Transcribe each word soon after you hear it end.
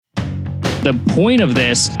The point of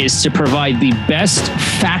this is to provide the best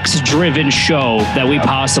facts-driven show that we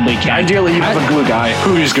possibly can. Ideally, you have a glue guy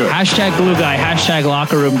who is good. Hashtag glue guy, hashtag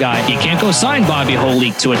locker room guy. You can't go sign Bobby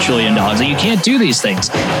Holik to $1 trillion. You can't do these things.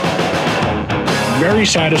 Very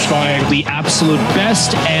satisfying. The absolute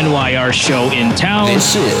best NYR show in town.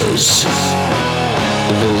 This is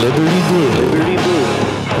the Liberty Blue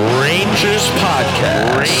Rangers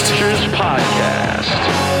Podcast.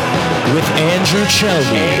 With Andrew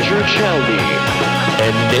Chelby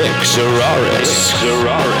and Nick Zararis.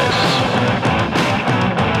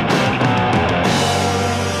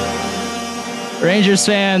 Rangers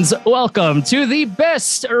fans, welcome to the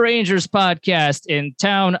best Rangers podcast in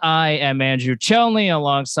town. I am Andrew Chelney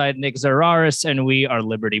alongside Nick Zararis, and we are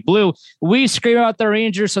Liberty Blue. We scream out the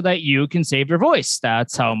Rangers so that you can save your voice.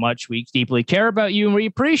 That's how much we deeply care about you, and we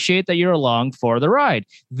appreciate that you're along for the ride.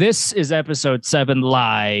 This is episode 7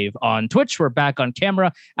 live on Twitch. We're back on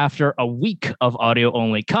camera after a week of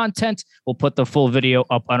audio-only content. We'll put the full video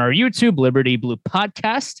up on our YouTube, Liberty Blue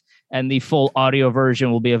Podcast. And the full audio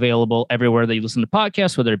version will be available everywhere that you listen to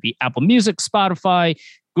podcasts, whether it be Apple Music, Spotify,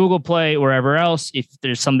 Google Play, wherever else. If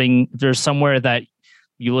there's somewhere that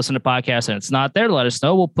you listen to podcasts and it's not there, let us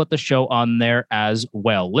know. We'll put the show on there as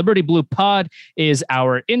well. Liberty Blue Pod is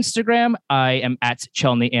our Instagram. I am at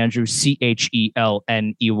Chelney Andrew, CHELNEY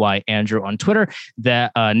Andrew on Twitter.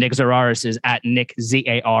 Nick Zararis is at Nick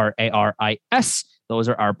ZARARIS. Those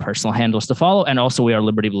are our personal handles to follow. And also we are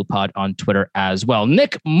Liberty Blue Pod on Twitter as well.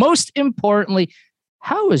 Nick, most importantly,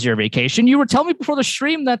 how was your vacation? You were telling me before the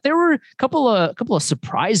stream that there were a couple of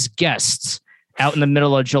surprise guests out in the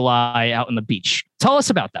middle of July, out on the beach. Tell us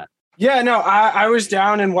about that. Yeah, no, I was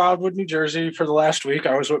down in Wildwood, New Jersey for the last week.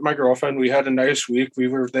 I was with my girlfriend. We had a nice week. We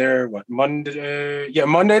were there, Monday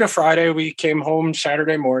to Friday. We came home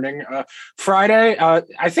Saturday morning. Friday,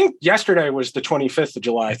 I think yesterday was the 25th of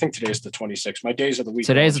July. I think today is the 26th. My days of the week.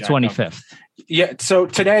 Today's the 25th. Yeah, so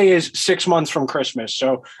today is 6 months from Christmas.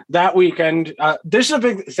 So that weekend, this is a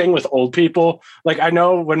big thing with old people. Like I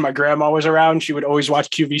know when my grandma was around, she would always watch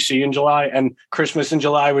QVC in July, and Christmas in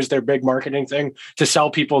July was their big marketing thing to sell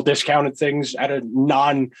people discounted things at a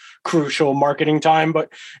non-crucial marketing time.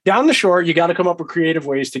 But down the shore, you got to come up with creative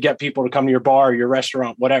ways to get people to come to your bar, your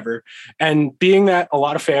restaurant, whatever. And being that a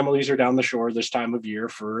lot of families are down the shore this time of year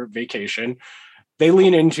for vacation, they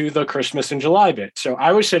lean into the Christmas in July bit. So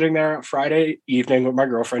I was sitting there Friday evening with my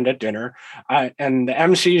girlfriend at dinner, and the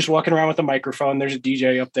MC is walking around with a microphone. There's a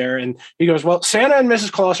DJ up there, and he goes, "Well, Santa and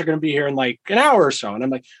Mrs. Claus are going to be here in like an hour or so." And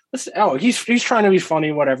I'm like, he's trying to be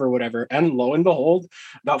funny, whatever. And lo and behold,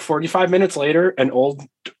 about 45 minutes later, an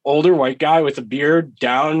older white guy with a beard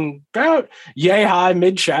down about yay high,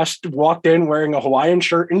 mid chest, walked in wearing a Hawaiian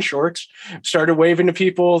shirt and shorts, started waving to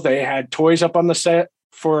people. They had toys up on the set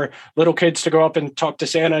for little kids to go up and talk to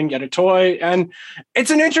Santa and get a toy. And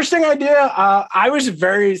it's an interesting idea. I was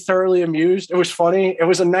very thoroughly amused. It was funny. It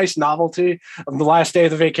was a nice novelty of the last day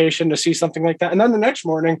of the vacation to see something like that. And then the next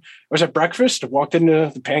morning I was at breakfast, walked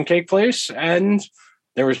into the pancake place, and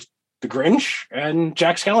there was the Grinch and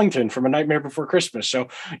Jack Skellington from A Nightmare Before Christmas. So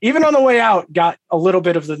even on the way out, got a little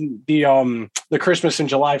bit of the Christmas in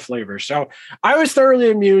July flavor. So I was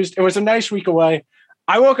thoroughly amused. It was a nice week away.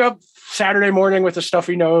 I woke up Saturday morning with a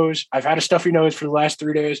stuffy nose. I've had a stuffy nose for the last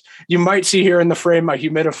 3 days. You might see here in the frame my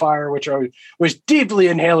humidifier, which I was deeply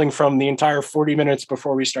inhaling from the entire 40 minutes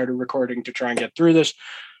before we started recording to try and get through this.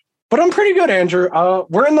 But I'm pretty good, Andrew.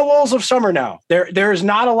 We're in the lulls of summer now. There is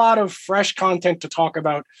not a lot of fresh content to talk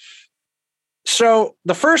about. So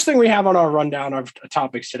the first thing we have on our rundown of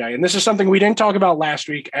topics today, and this is something we didn't talk about last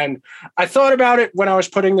week, and I thought about it when I was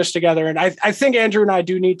putting this together, and I think Andrew and I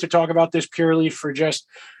do need to talk about this purely for just,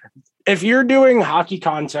 if you're doing hockey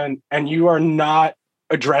content and you are not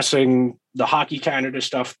addressing the Hockey Canada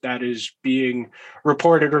stuff that is being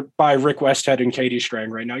reported by Rick Westhead and Katie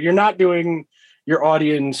Strang right now, you're not doing your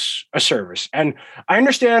audience a service. And I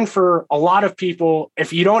understand for a lot of people,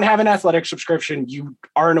 if you don't have an Athletic subscription, you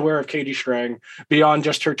aren't aware of Katie Strang beyond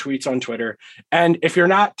just her tweets on Twitter. And if you're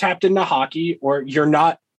not tapped into hockey, or you're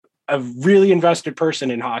not a really invested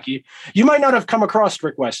person in hockey, you might not have come across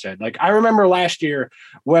Rick Westhead. Like I remember last year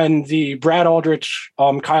when the Brad Aldrich,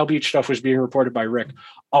 Kyle Beach stuff was being reported by Rick,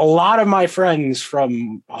 a lot of my friends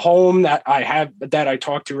from home that I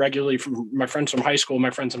talk to regularly, from my friends from high school,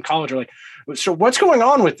 my friends in college, are like, so what's going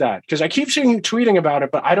on with that? Because I keep seeing you tweeting about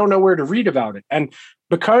it, but I don't know where to read about it. And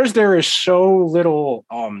because there is so little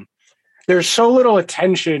there's so little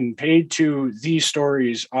attention paid to these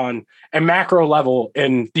stories on a macro level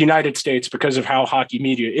in the United States because of how hockey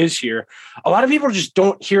media is here. A lot of people just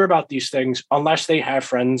don't hear about these things unless they have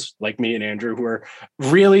friends like me and Andrew who are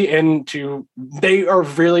really they are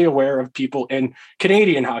really aware of people in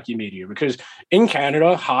Canadian hockey media, because in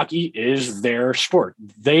Canada, hockey is their sport.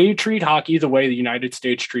 They treat hockey the way the United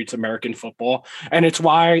States treats American football. And it's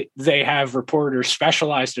why they have reporters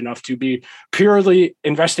specialized enough to be purely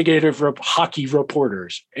investigative hockey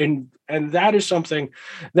reporters. And that is something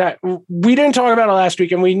that we didn't talk about it last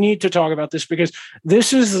week, and we need to talk about this because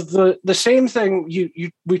this is the same thing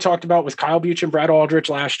we talked about with Kyle Beach and Brad Aldrich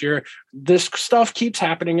last year. This stuff keeps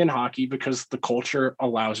happening in hockey because the culture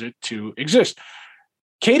allows it to exist.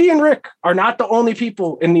 Katie and Rick are not the only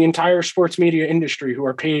people in the entire sports media industry who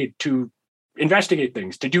are paid to investigate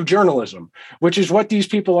things, to do journalism, which is what these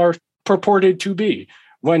people are purported to be.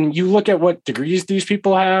 When you look at what degrees these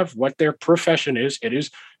people have, what their profession is, it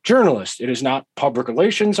is journalist. It is not public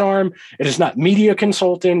relations arm. It is not media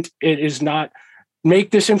consultant. It is not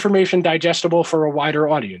make this information digestible for a wider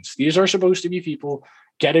audience. These are supposed to be people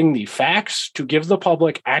getting the facts to give the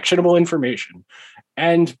public actionable information.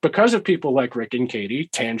 And because of people like Rick and Katie,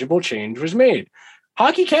 tangible change was made.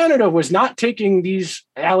 Hockey Canada was not taking these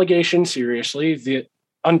allegations seriously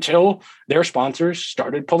until their sponsors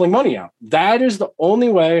started pulling money out. That is the only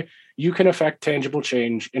way you can affect tangible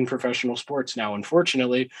change in professional sports now,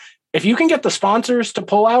 unfortunately. If you can get the sponsors to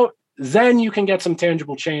pull out, then you can get some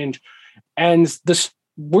tangible change. And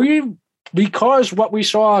because what we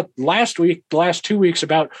saw last week, the last 2 weeks,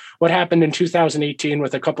 about what happened in 2018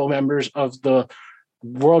 with a couple members of the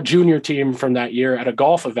World Junior team from that year at a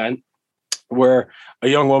golf event where a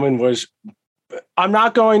young woman was, I'm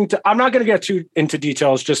not going to get too into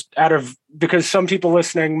details because some people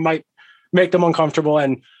listening might make them uncomfortable,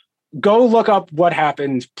 and go look up what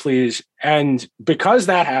happened, please. And because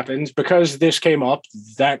that happened, because this came up,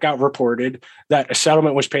 that got reported, that a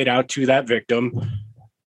settlement was paid out to that victim.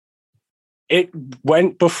 It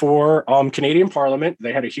went before Canadian Parliament.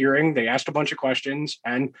 They had a hearing. They asked a bunch of questions,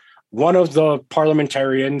 and one of the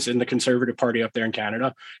parliamentarians in the Conservative Party up there in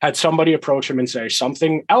Canada had somebody approach him and say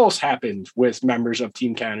something else happened with members of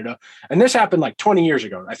Team Canada. And this happened like 20 years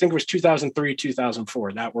ago. I think it was 2003,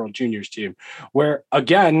 2004, that World Juniors team, where,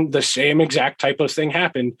 again, the same exact type of thing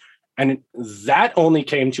happened. And that only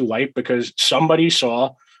came to light because somebody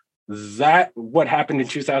saw that what happened in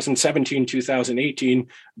 2017, 2018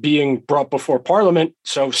 being brought before Parliament.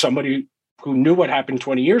 So somebody who knew what happened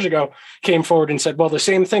 20 years ago came forward and said, well, the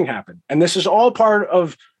same thing happened. And this is all part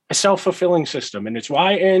of a self-fulfilling system. And it's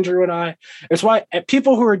why Andrew and it's why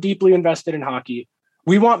people who are deeply invested in hockey,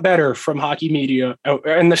 we want better from hockey media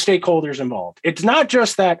and the stakeholders involved. It's not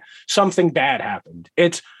just that something bad happened.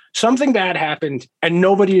 It's something bad happened and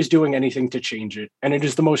nobody is doing anything to change it. And it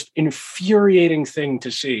is the most infuriating thing to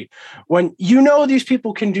see when these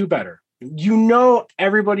people can do better.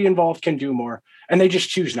 Everybody involved can do more, and they just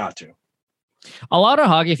choose not to. A lot of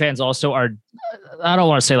hockey fans also are, I don't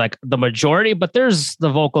want to say like the majority, but there's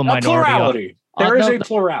the vocal minority. Plurality. There is a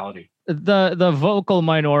plurality. The vocal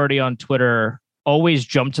minority on Twitter always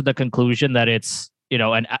jump to the conclusion that it's,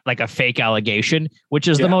 like a fake allegation, which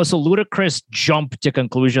is the most ludicrous jump to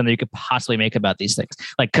conclusion that you could possibly make about these things.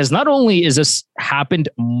 Like, because not only is this happened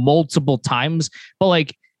multiple times, but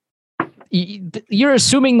like you're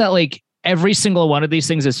assuming that like every single one of these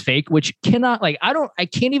things is fake, which cannot, like, I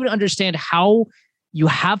can't even understand how you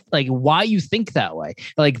have, like, why you think that way.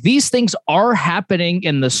 Like, these things are happening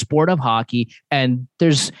in the sport of hockey, and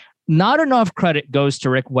there's not enough credit goes to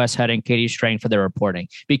Rick Westhead and Katie Strang for their reporting,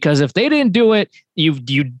 because if they didn't do it, you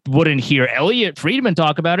wouldn't hear Elliot Friedman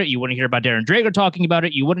talk about it. You wouldn't hear about Darren Drager talking about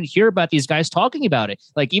it. You wouldn't hear about these guys talking about it.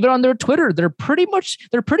 Like, even on their Twitter, they're pretty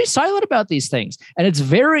silent about these things. And it's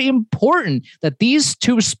very important that these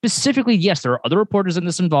two specifically, yes, there are other reporters in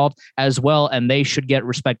this involved as well, and they should get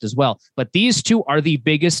respect as well. But these two are the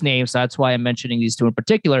biggest names. That's why I'm mentioning these two in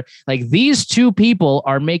particular. Like, these two people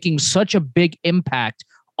are making such a big impact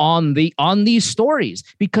on these stories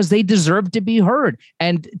because they deserve to be heard.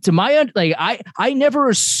 And to my like, I never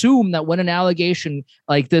assume that when an allegation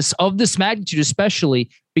like this of this magnitude especially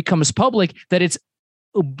becomes public that it's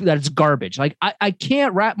garbage. Like, I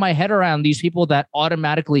can't wrap my head around these people that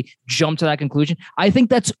automatically jump to that conclusion. I think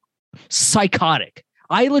that's psychotic.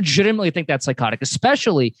 I legitimately think that's psychotic,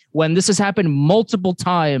 especially when this has happened multiple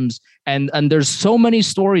times and there's so many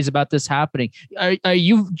stories about this happening. Are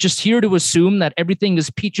you just here to assume that everything is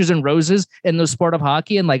peaches and roses in the sport of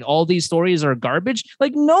hockey and like all these stories are garbage?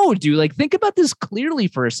 Like, no, dude, like think about this clearly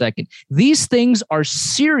for a second. These things are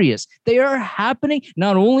serious. They are happening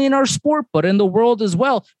not only in our sport, but in the world as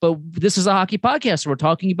well. But this is a hockey podcast. So we're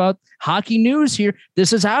talking about hockey news here.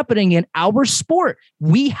 This is happening in our sport.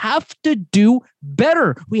 We have to do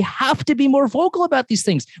better. We have to be more vocal about these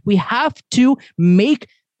things. We have to make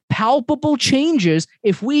palpable changes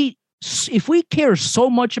if we care so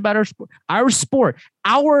much about our sport,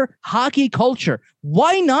 our hockey culture.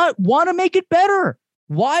 Why not want to make it better?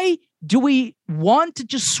 Why do we want to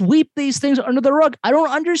just sweep these things under the rug? I don't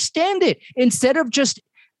understand it. Instead of just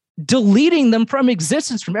deleting them from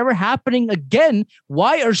existence, from ever happening again,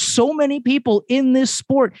 why are so many people in this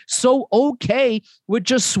sport so okay with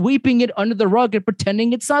just sweeping it under the rug and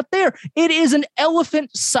pretending it's not there? It is an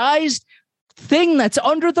elephant-sized thing that's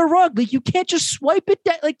under the rug. Like, you can't just swipe it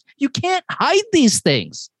down. Like, you can't hide these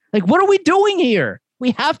things. Like, what are we doing here?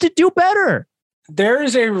 We have to do better. There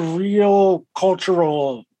is a real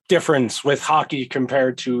cultural difference with hockey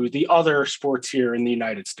compared to the other sports here in the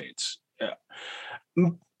United States. Yeah.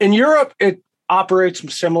 In Europe, it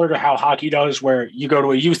operates similar to how hockey does, where you go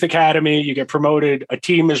to a youth academy, you get promoted, a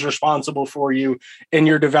team is responsible for you in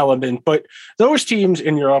your development. But those teams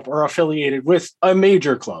in Europe are affiliated with a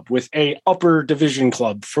major club, with a upper division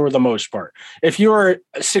club for the most part. If you're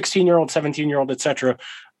a 16-year-old, 17-year-old, etc.,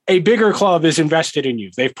 a bigger club is invested in you.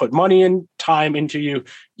 They've put money and time into you.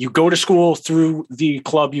 You go to school through the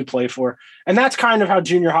club you play for. And that's kind of how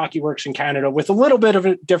junior hockey works in Canada, with a little bit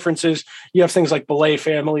of differences. You have things like belay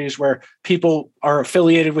families where people are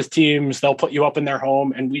affiliated with teams. They'll put you up in their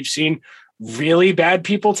home. And we've seen really bad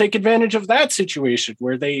people take advantage of that situation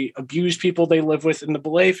where they abuse people they live with in the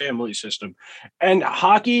belay family system. And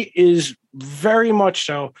hockey is very much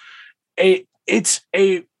so it's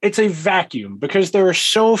a vacuum, because there are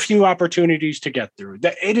so few opportunities to get through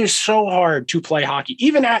that it is so hard to play hockey,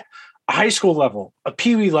 even at a high school level, a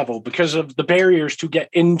peewee level, because of the barriers to get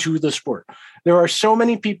into the sport. There are so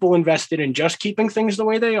many people invested in just keeping things the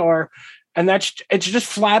way they are. And it's just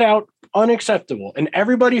flat out unacceptable. And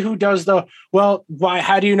everybody who does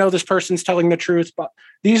how do you know this person's telling the truth? But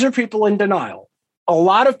these are people in denial. A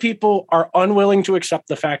lot of people are unwilling to accept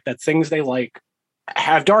the fact that things they like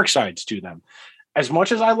have dark sides to them. As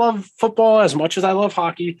much as I love football, as much as I love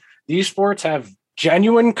hockey, these sports have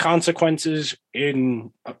genuine consequences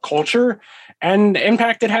in a culture and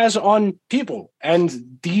impact it has on people.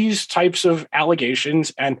 And these types of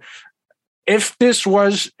allegations, and if this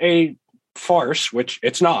was a farce, which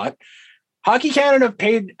it's not, Hockey Canada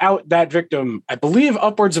paid out that victim, I believe,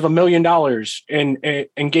 upwards of $1 million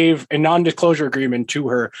and gave a non-disclosure agreement to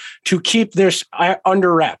her to keep this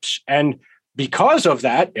under wraps. And because of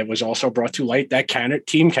that, it was also brought to light that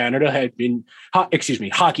Team Canada had been,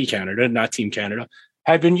 Hockey Canada, not Team Canada,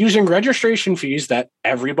 had been using registration fees that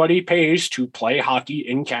everybody pays to play hockey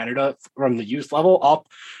in Canada from the youth level up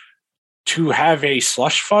to have a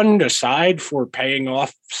slush fund aside for paying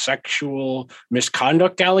off sexual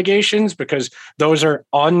misconduct allegations, because those are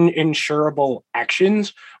uninsurable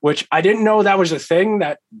actions, which I didn't know that was a thing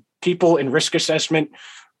that people in risk assessment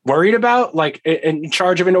worried about, like in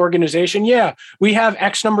charge of an organization. Yeah, we have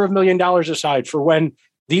X number of $1 million aside for when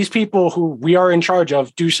these people who we are in charge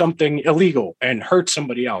of do something illegal and hurt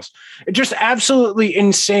somebody else. It's just absolutely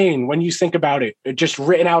insane when you think about it. It just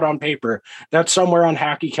written out on paper that somewhere on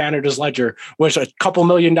Hockey Canada's ledger was a couple $1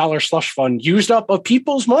 million slush fund used up of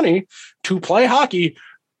people's money to play hockey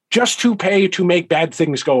just to pay to make bad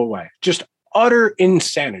things go away. Just utter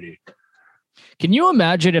insanity. Can you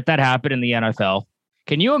imagine if that happened in the NFL?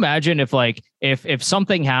 Can you imagine if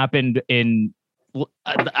something happened in,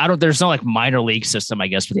 there's no like minor league system, I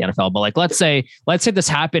guess, for the NFL, but like, let's say this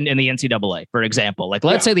happened in the NCAA, for example. Like,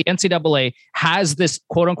 let's say the NCAA has this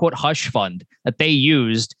quote unquote hush fund that they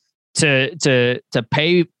used to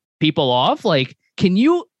pay people off. Like, can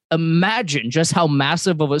you imagine just how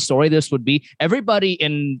massive of a story this would be? Everybody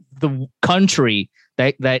in the country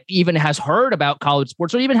that even has heard about college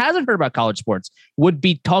sports or even hasn't heard about college sports would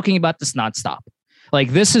be talking about this nonstop.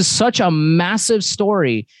 Like, this is such a massive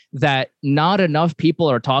story that not enough people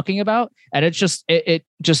are talking about. And it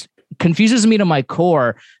just confuses me to my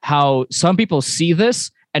core how some people see this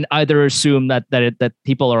and either assume that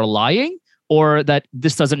people are lying or that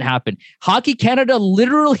this doesn't happen. Hockey Canada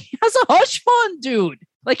literally has a hush fund, dude.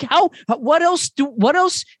 Like, what else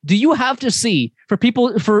do you have to see for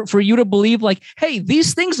people, for you to believe like, hey,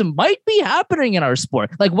 these things might be happening in our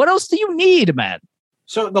sport? Like, what else do you need, man?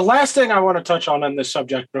 So the last thing I want to touch on this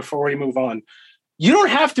subject before we move on, you don't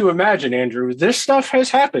have to imagine, Andrew, this stuff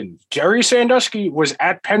has happened. Jerry Sandusky was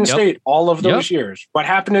at Penn State all of those years. What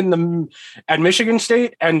happened at Michigan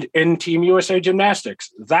State and in Team USA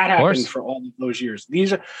Gymnastics, that happened for all of those years.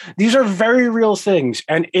 These are very real things,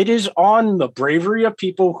 and it is on the bravery of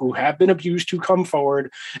people who have been abused to come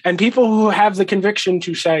forward, and people who have the conviction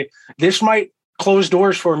to say, this might close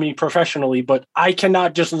doors for me professionally, but I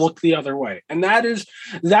cannot just look the other way. And that is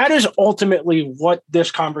ultimately what this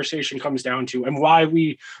conversation comes down to, and why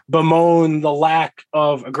we bemoan the lack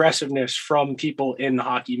of aggressiveness from people in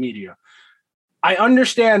hockey media. I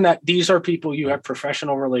understand that these are people you have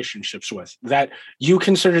professional relationships with, that you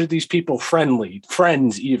consider these people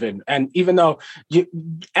friends even. And even though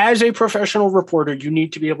as a professional reporter, you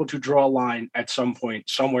need to be able to draw a line at some point,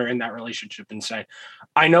 somewhere in that relationship and say,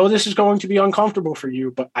 I know this is going to be uncomfortable for you,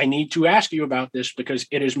 but I need to ask you about this because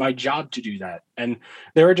it is my job to do that. And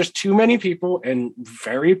there are just too many people in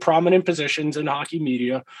very prominent positions in hockey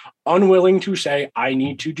media unwilling to say, I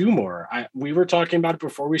need to do more. We were talking about it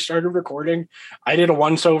before we started recording. I did a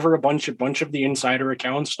once over a bunch of the insider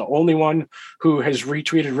accounts. The only one who has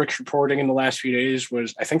retweeted Rick's reporting in the last few days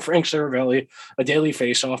was, I think, Frank Saravelli, a Daily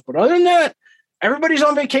Faceoff. But other than that, everybody's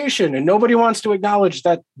on vacation and nobody wants to acknowledge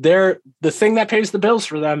that the thing that pays the bills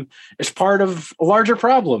for them is part of a larger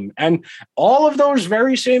problem. And all of those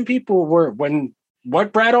very same people were, when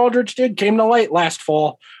what Brad Aldrich did came to light last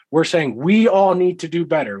fall, we're saying we all need to do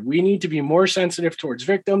better. We need to be more sensitive towards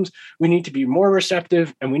victims. We need to be more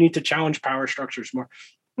receptive, and we need to challenge power structures more.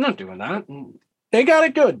 I'm not doing that. They got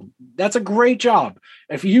it good. That's a great job.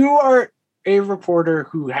 If you are a reporter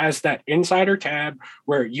who has that insider tab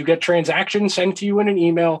where you get transactions sent to you in an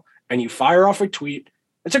email and you fire off a tweet,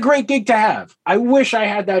 it's a great gig to have. I wish I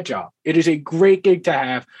had that job. It is a great gig to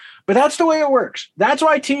have, but that's the way it works. That's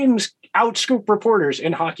why teams outscoop reporters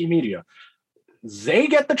in hockey media. They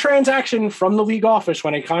get the transaction from the league office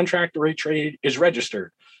when a contract or a trade is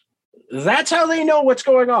registered. That's how they know what's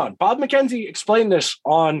going on. Bob McKenzie explained this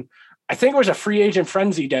on, I think it was a free agent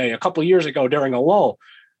frenzy day a couple of years ago during a lull.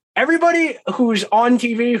 Everybody who's on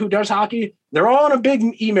TV who does hockey, they're all on a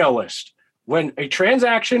big email list. When a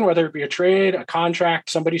transaction, whether it be a trade, a contract,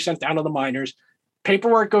 somebody sent down to the minors,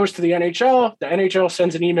 paperwork goes to the NHL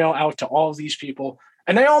sends an email out to all of these people,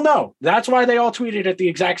 and they all know. That's why they all tweeted at the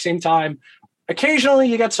exact same time. Occasionally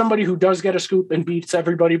you get somebody who does get a scoop and beats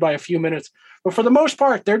everybody by a few minutes, but for the most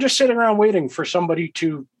part, they're just sitting around waiting for somebody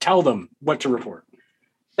to tell them what to report.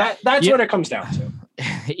 That's what it comes down to.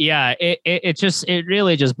 Yeah, it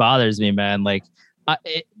really just bothers me, man. Like,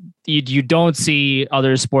 you don't see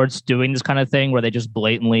other sports doing this kind of thing where they just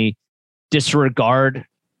blatantly disregard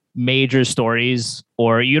major stories,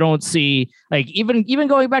 or you don't see, like, even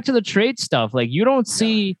going back to the trade stuff, like, you don't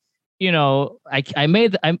see, I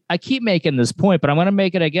keep making this point, but I'm going to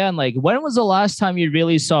make it again. Like, when was the last time you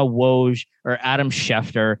really saw Woj or Adam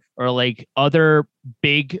Schefter or like other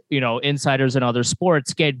big, insiders in other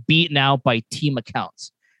sports get beaten out by team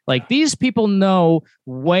accounts? Like, these people know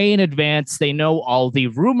way in advance. They know all the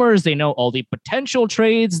rumors. They know all the potential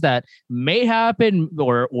trades that may happen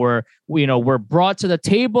or were brought to the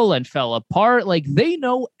table and fell apart. Like, they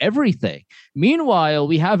know everything. Meanwhile,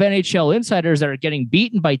 we have NHL insiders that are getting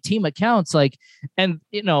beaten by team accounts. Like, and,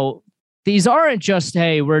 these aren't just,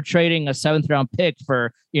 hey, we're trading a 7th round pick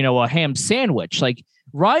for, a ham sandwich. Like,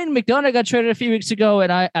 Ryan McDonough got traded a few weeks ago.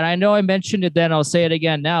 And I know I mentioned it then. I'll say it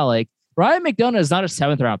again now. Like, Ryan McDonough is not a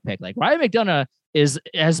 7th round pick. Like, Ryan McDonough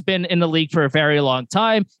has been in the league for a very long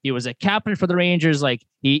time. He was a captain for the Rangers. Like,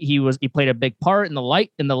 he played a big part in the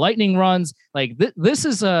Lightning runs. Like, this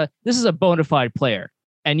is a bona fide player.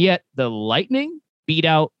 And yet the Lightning beat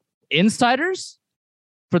out insiders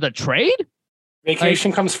for the trade.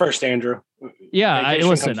 Vacation comes first, Andrew. Yeah, I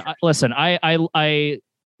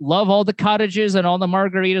love all the cottages and all the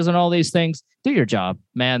margaritas and all these things. Do your job,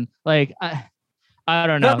 man. Like, I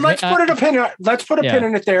don't know. Let's put a pin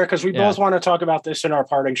in it there, because we both want to talk about this in our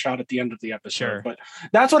parting shot at the end of the episode. Sure. But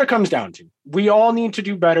that's what it comes down to. We all need to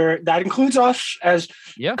do better. That includes us as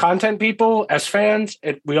content people, as fans.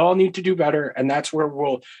 We all need to do better, and that's where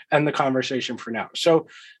we'll end the conversation for now. So,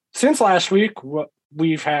 since last week,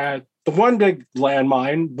 we've had the one big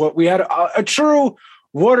landmine. We had a true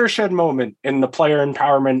watershed moment in the player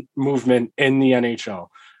empowerment movement in the NHL.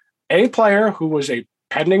 A player who was a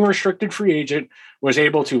pending restricted free agent was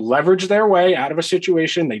able to leverage their way out of a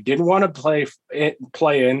situation they didn't want to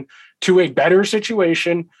play in to a better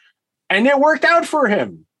situation, and it worked out for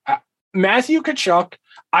him. Matthew Tkachuk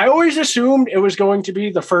I always assumed it was going to be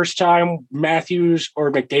the first time Matthews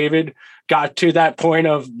or McDavid got to that point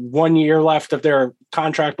of 1 year left of their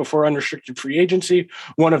contract before unrestricted free agency.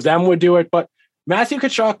 One of them would do it. But Matthew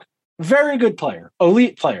Tkachuk, very good player,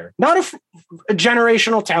 elite player, not a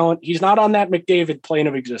generational talent. He's not on that McDavid plane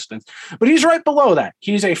of existence, but he's right below that.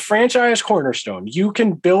 He's a franchise cornerstone. You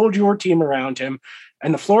can build your team around him.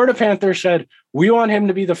 And the Florida Panthers said, we want him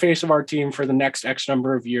to be the face of our team for the next X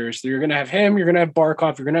number of years. So you're going to have him, you're going to have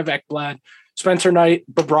Barkov, you're going to have Ekblad, Spencer Knight,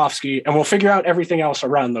 Bobrovsky, and we'll figure out everything else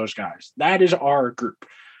around those guys. That is our group.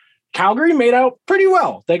 Calgary made out pretty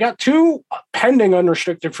well. They got two pending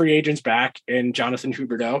unrestricted free agents back in Jonathan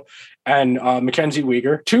Huberdeau and Mackenzie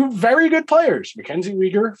Weegar, two very good players. Mackenzie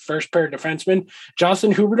Weegar, first pair defenseman.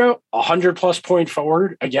 Jonathan Huberdeau, 100-plus point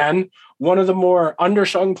forward. Again, one of the more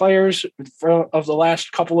undersung players of the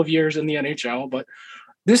last couple of years in the NHL. But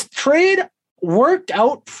this trade worked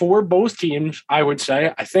out for both teams, I would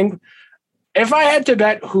say. I think if I had to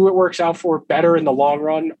bet who it works out for better in the long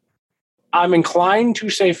run, I'm inclined to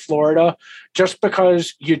say Florida, just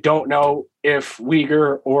because you don't know if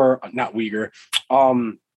Weegar or not Weegar,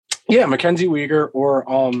 Mackenzie Weegar or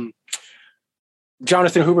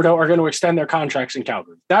Jonathan Huberdeau are going to extend their contracts in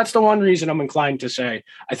Calgary. That's the one reason I'm inclined to say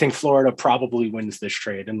I think Florida probably wins this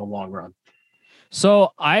trade in the long run.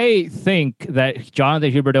 So I think that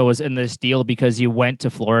Jonathan Huberdeau was in this deal because he went to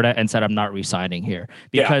Florida and said, I'm not re-signing here.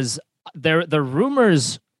 Because the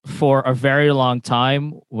rumors for a very long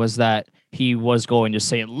time was that he was going to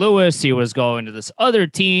St. Louis. He was going to this other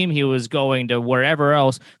team. He was going to wherever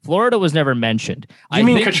else. Florida was never mentioned. You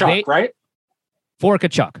mean Tkachuk, right? For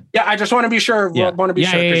Tkachuk. Yeah, I just want to be sure. Yeah. Want to be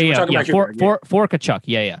sure. We're talking about for Tkachuk.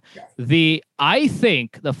 Yeah. I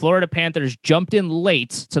think the Florida Panthers jumped in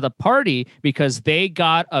late to the party because they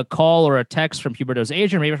got a call or a text from Huberdeau's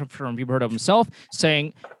agent, maybe from Huberdeau himself,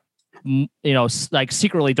 saying, like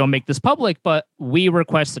secretly don't make this public, but we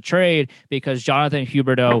request a trade because Jonathan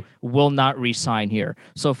Huberdeau will not re-sign here.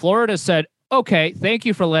 So Florida said, okay, thank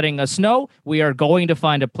you for letting us know. We are going to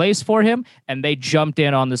find a place for him. And they jumped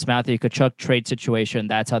in on this Matthew Tkachuk trade situation.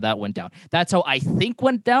 That's how that went down. That's how I think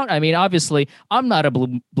went down. I mean, obviously, I'm not a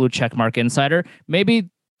blue check mark insider. Maybe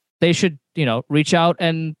they should, reach out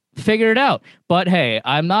and figure it out. But hey,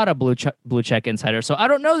 I'm not a blue check insider, so I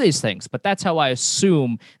don't know these things. But that's how I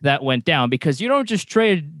assume that went down, because you don't just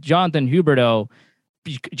trade Jonathan Huberdeau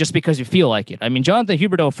just because you feel like it. I mean, Jonathan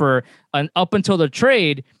Huberdeau up until the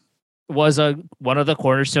trade was one of the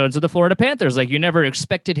cornerstones of the Florida Panthers. Like, you never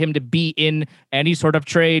expected him to be in any sort of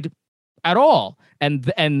trade at all.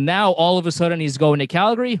 And now all of a sudden he's going to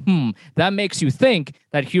Calgary. That makes you think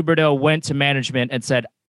that Huberdeau went to management and said,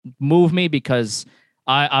 move me because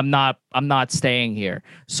I'm not staying here.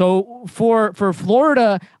 So for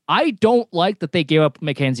Florida, I don't like that they gave up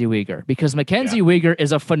Mackenzie Weegar, because Mackenzie Weegar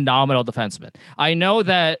is a phenomenal defenseman. I know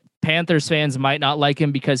that Panthers fans might not like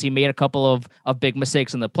him because he made a couple of big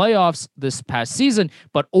mistakes in the playoffs this past season,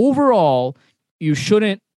 but overall, you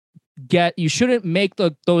shouldn't make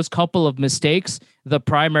those couple of mistakes the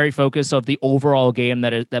primary focus of the overall game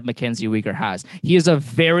that Mackenzie Weegar has. He is a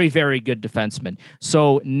very, very good defenseman.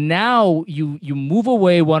 So now you move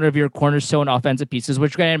away one of your cornerstone offensive pieces,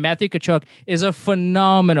 which, granted, Matthew Tkachuk is a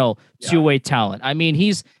phenomenal two-way talent. I mean,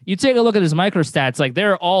 you take a look at his microstats, like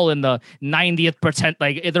they're all in the 90th percent,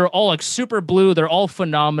 like they're all like super blue, they're all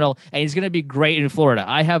phenomenal, and he's going to be great in Florida.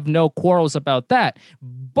 I have no quarrels about that.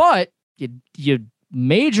 But you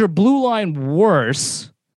made your blue line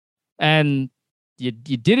worse, and you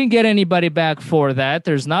didn't get anybody back for that.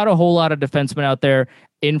 There's not a whole lot of defensemen out there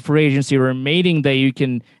in free agency remaining that you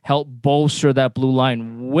can help bolster that blue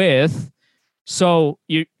line with. So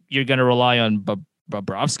you're going to rely on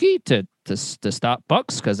Bobrovsky to stop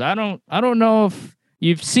Bucks, because I don't know if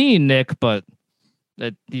you've seen Nick, but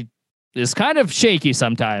he is kind of shaky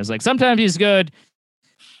sometimes. Like, sometimes he's good,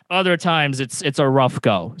 other times it's a rough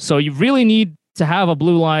go. So you really need to have a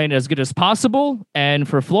blue line as good as possible. And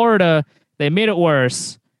for Florida, they made it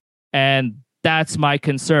worse. And that's my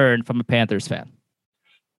concern from a Panthers fan.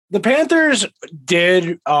 The Panthers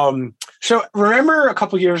did. So remember a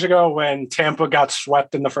couple years ago when Tampa got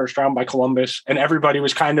swept in the first round by Columbus, and everybody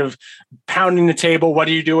was kind of pounding the table. What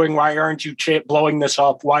are you doing? Why aren't you blowing this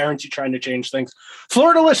up? Why aren't you trying to change things?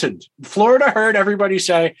 Florida listened. Florida heard everybody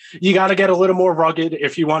say, you got to get a little more rugged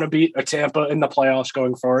if you want to beat a Tampa in the playoffs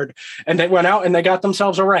going forward. And they went out and they got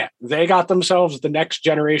themselves a ramp. They got themselves the next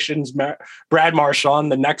generation's Brad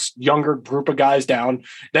Marchand, the next younger group of guys down.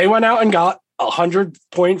 They went out and got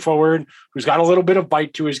 100-point forward who's got a little bit of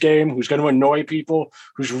bite to his game, who's going to annoy people,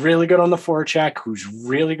 who's really good on the forecheck, who's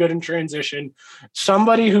really good in transition,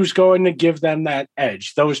 somebody who's going to give them that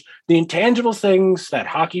edge. The intangible things that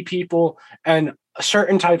hockey people and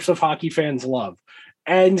certain types of hockey fans love.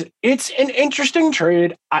 And it's an interesting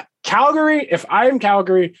trade. Calgary, if I am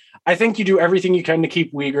Calgary, I think you do everything you can to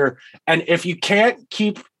keep Weegar. And if you can't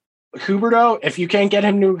keep Huberdeau, if you can't get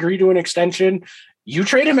him to agree to an extension, you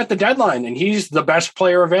trade him at the deadline, and he's the best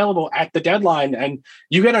player available at the deadline, and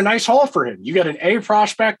you get a nice haul for him. You get an A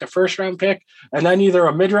prospect, a first-round pick, and then either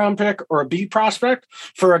a mid-round pick or a B prospect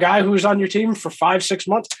for a guy who's on your team for 5-6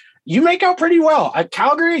 months. You make out pretty well.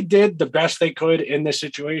 Calgary did the best they could in this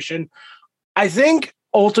situation. I think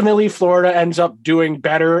ultimately Florida ends up doing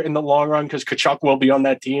better in the long run because Tkachuk will be on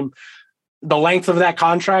that team. The length of that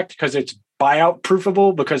contract, because it's buyout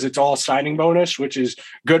proofable, because it's all signing bonus, which is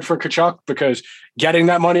good for Tkachuk because getting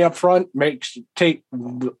that money up front when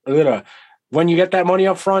you get that money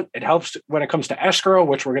up front, it helps when it comes to escrow,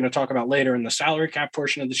 which we're going to talk about later in the salary cap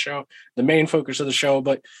portion of the show, the main focus of the show.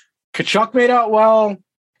 But Tkachuk made out well.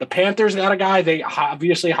 The Panthers got a guy they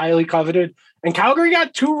obviously highly coveted, and Calgary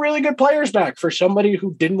got 2 really good players back for somebody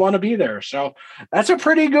who didn't want to be there. So that's a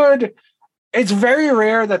pretty good. It's very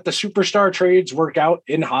rare that the superstar trades work out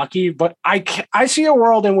in hockey, but I see a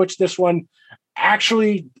world in which this one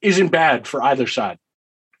actually isn't bad for either side.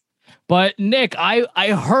 But Nick, I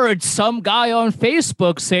heard some guy on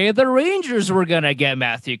Facebook say the Rangers were going to get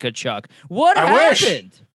Matthew Tkachuk. What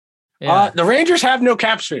happened? Yeah. The Rangers have no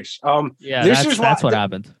cap space. That's what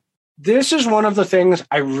happened. This is one of the things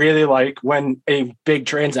I really like when a big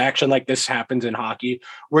transaction like this happens in hockey,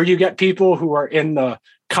 where you get people who are in the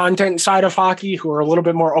content side of hockey who are a little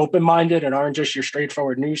bit more open-minded and aren't just your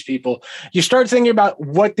straightforward news people. You start thinking about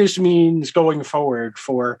what this means going forward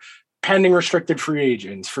for pending restricted free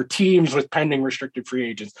agents, for teams with pending restricted free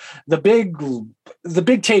agents, the big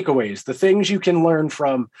takeaways, the things you can learn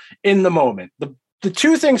from in the moment. The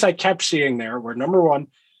 2 things I kept seeing there were, number one,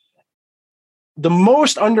 the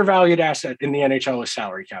most undervalued asset in the NHL is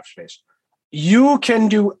salary cap space. You can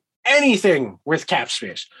do anything with cap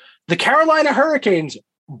space. The Carolina Hurricanes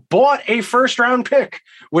bought a first-round pick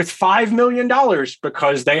with $5 million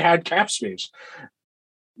because they had cap space.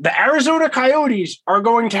 The Arizona Coyotes are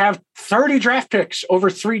going to have 30 draft picks over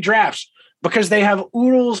 3 drafts because they have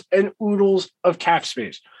oodles and oodles of cap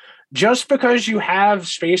space. Just because you have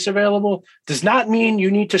space available does not mean you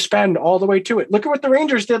need to spend all the way to it. Look at what the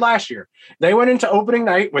Rangers did last year. They went into opening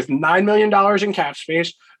night with $9 million in cap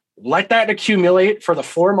space, let that accumulate for the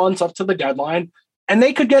 4 months up to the deadline, and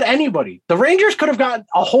they could get anybody. The Rangers could have got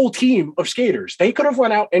a whole team of skaters. They could have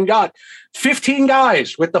went out and got 15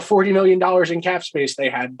 guys with the $40 million in cap space they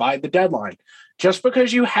had by the deadline. Just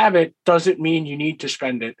because you have it doesn't mean you need to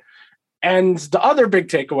spend it. And the other big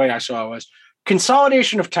takeaway I saw was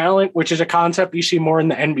consolidation of talent, which is a concept you see more in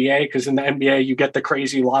the NBA, because in the NBA, you get the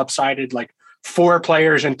crazy lopsided, 4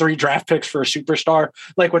 players and 3 draft picks for a superstar,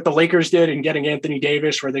 like what the Lakers did in getting Anthony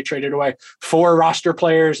Davis, where they traded away 4 roster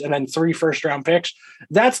players and then 3 first-round picks.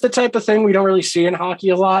 That's the type of thing we don't really see in hockey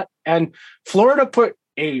a lot. And Florida put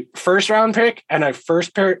a first-round pick and a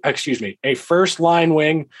first line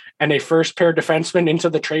wing and a first pair defenseman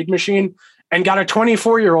into the trade machine and got a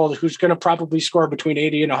 24-year-old who's going to probably score between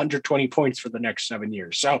 80 and 120 points for the next 7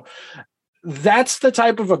 years. So that's the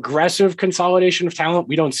type of aggressive consolidation of talent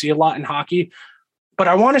we don't see a lot in hockey. But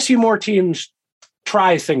I want to see more teams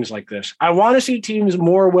try things like this. I want to see teams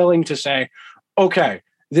more willing to say, okay,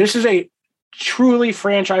 this is a truly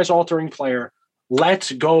franchise-altering player.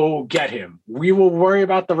 Let's go get him. We will worry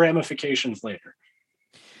about the ramifications later.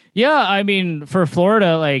 Yeah, I mean, for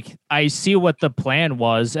Florida, I see what the plan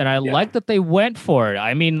was, and I like that they went for it.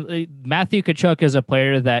 I mean, Matthew Tkachuk is a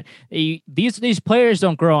player that these players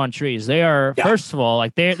don't grow on trees. They are, first of all,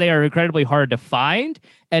 they are incredibly hard to find,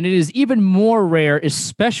 and it is even more rare,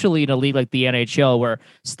 especially in a league like the NHL, where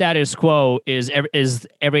status quo is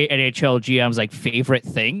every NHL GM's favorite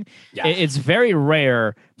thing. Yeah. It's very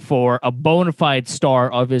rare for a bona fide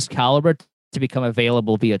star of his caliber to become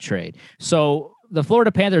available via trade. So the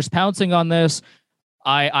Florida Panthers pouncing on this,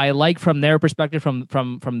 I like from their perspective,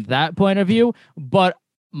 from that point of view. But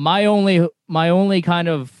my only kind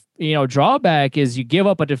of drawback is you give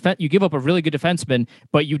up a really good defenseman,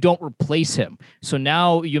 but you don't replace him. So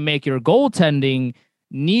now you make your goaltending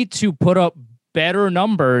need to put up better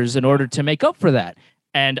numbers in order to make up for that.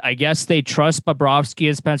 And I guess they trust Bobrovsky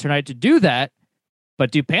and Spencer Knight to do that.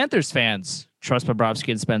 But do Panthers fans trust Bobrovsky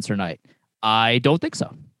and Spencer Knight? I don't think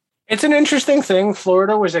so. It's an interesting thing.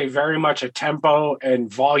 Florida was very much a tempo and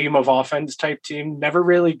volume of offense type team, never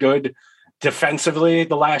really good defensively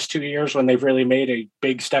the last 2 years when they've really made a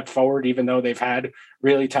big step forward, even though they've had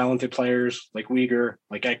really talented players like Uyghur,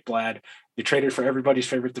 like Ekblad. They traded for everybody's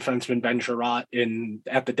favorite defenseman, Ben Sherratt,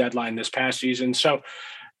 at the deadline this past season. So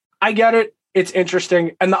I get it. It's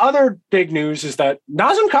interesting. And the other big news is that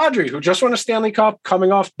Nazem Kadri, who just won a Stanley Cup,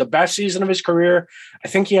 coming off the best season of his career, I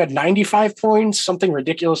think he had 95 points, something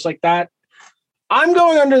ridiculous like that. I'm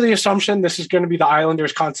going under the assumption this is going to be the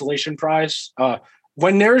Islanders' consolation prize.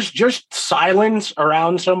 When there's just silence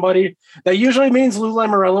around somebody, that usually means Lou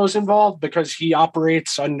Lamoriello's involved because he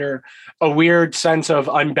operates under a weird sense of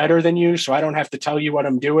I'm better than you, so I don't have to tell you what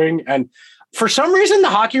I'm doing. And for some reason, the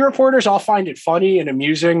hockey reporters all find it funny and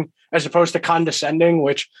amusing as opposed to condescending,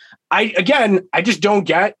 which I just don't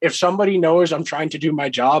get. If somebody knows I'm trying to do my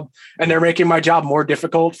job and they're making my job more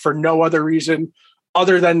difficult for no other reason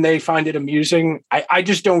other than they find it amusing, I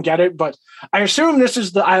just don't get it. But I assume this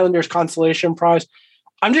is the Islanders' consolation prize.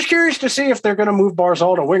 I'm just curious to see if they're going to move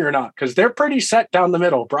Barzal to wing or not, because they're pretty set down the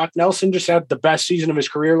middle. Brock Nelson just had the best season of his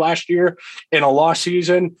career last year in a lost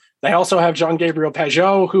season. They also have Jean-Gabriel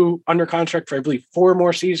Pageau, who under contract for, I believe, 4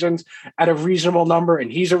 more seasons at a reasonable number,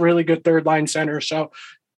 and he's a really good third-line center. So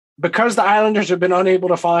because the Islanders have been unable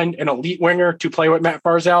to find an elite winger to play with Matt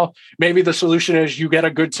Barzal, maybe the solution is you get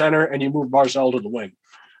a good center and you move Barzal to the wing.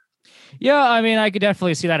 Yeah, I mean, I could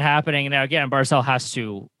definitely see that happening. Now, again, Barzal has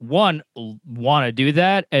to, one, want to do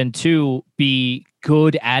that, and two, be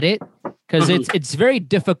good at it. Because it's very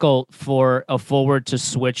difficult for a forward to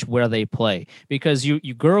switch where they play, because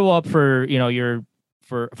you grow up for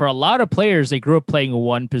a lot of players, they grew up playing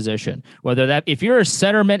one position. Whether that, if you're a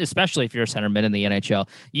centerman, especially if you're a centerman in the NHL,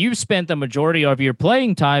 you've spent the majority of your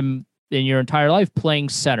playing time in your entire life playing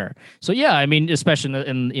center. So yeah, I mean, especially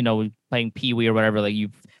in playing Pee Wee or whatever, like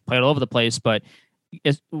you've played all over the place, but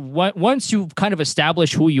once you kind of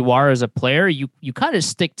establish who you are as a player, you kind of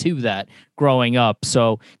stick to that growing up.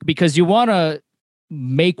 So because you want to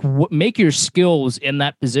make your skills in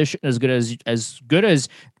that position as good as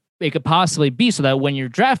they could possibly be, so that when you're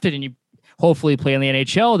drafted and you hopefully play in the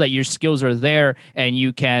NHL, that your skills are there and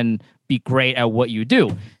you can be great at what you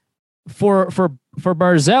do. For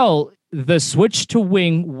Barzal, the switch to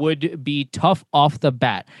wing would be tough off the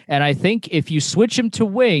bat. And I think if you switch him to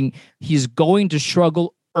wing, he's going to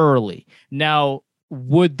struggle early. Now,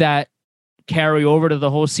 would that carry over to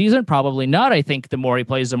the whole season? Probably not. I think the more he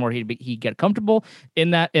plays, the more he'd get comfortable in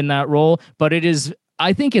that role. But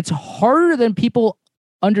I think it's harder than people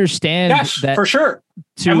understand. Yes, that for sure.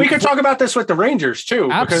 And we could talk about this with the Rangers too.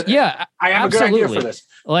 Yeah, I have absolutely. a good idea for this.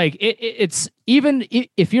 Like it's even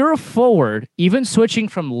if you're a forward, even switching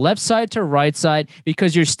from left side to right side,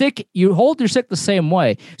 because you hold your stick the same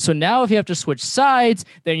way. So now if you have to switch sides,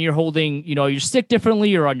 then you're holding, your stick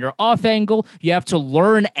differently. You're on your off angle. You have to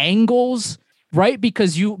learn angles, right?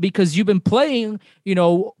 Because you've been playing,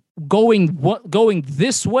 going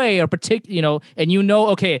this way or and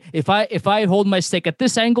okay, if I hold my stick at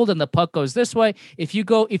this angle, then the puck goes this way. If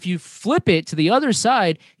you flip it to the other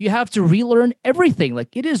side, you have to relearn everything.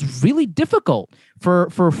 Like, it is really difficult for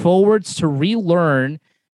forwards to relearn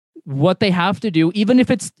what they have to do, even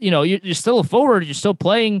if it's, you're still a forward, you're still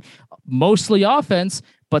playing mostly offense,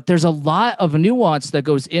 but there's a lot of nuance that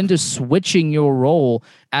goes into switching your role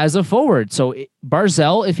as a forward. So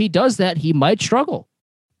Barzal, if he does that, he might struggle.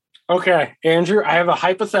 Okay, Andrew, I have a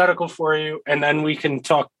hypothetical for you, and then we can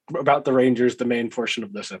talk about the Rangers, the main portion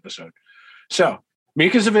of this episode. So,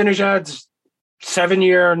 Mika Zibanejad's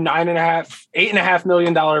 7-year, $8.5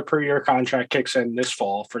 million per year contract kicks in this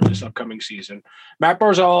fall for this upcoming season. Matt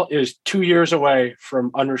Barzal is 2 years away from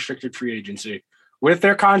unrestricted free agency. With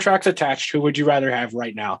their contracts attached, who would you rather have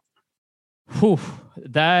right now? Whew,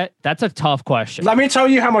 that's a tough question. Let me tell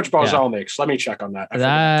you how much Barzal makes. Let me check on that.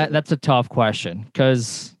 That's a tough question,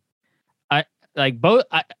 because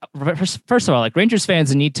first of all, like, Rangers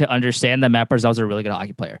fans need to understand that Matt Barzal is a really good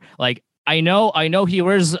hockey player. Like, I know he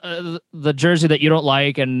wears the jersey that you don't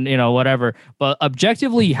like and, whatever, but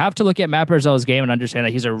objectively you have to look at Matt Barzal's game and understand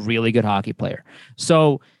that he's a really good hockey player.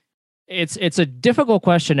 So it's a difficult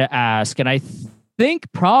question to ask. And I think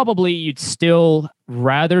probably you'd still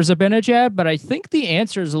rather Zibanejad, but I think the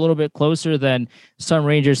answer is a little bit closer than some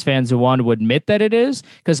Rangers fans who want to admit that it is,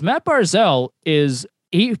 because Matt Barzal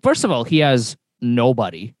first of all, he has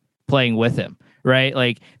nobody playing with him, right?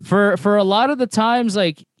 Like, for a lot of the times,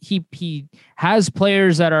 like, he has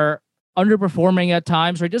players that are underperforming at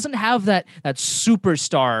times, or he doesn't have that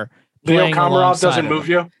superstar. Leo Komarov doesn't move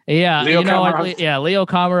you. Yeah, Leo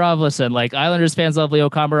Komarov. Listen, like, Islanders fans love Leo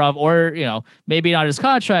Komarov, or maybe not his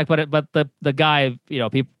contract, but the guy,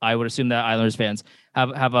 people, I would assume that Islanders fans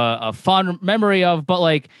have a fond memory of. But,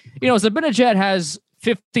 like, Zibanejad has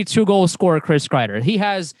 52 goal scorer Chris Kreider. He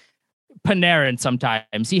has Panarin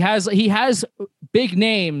sometimes. He has big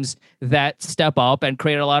names that step up and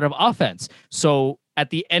create a lot of offense. So at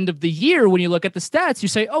the end of the year, when you look at the stats, you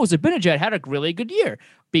say, "Oh, Zibanejad had a really good year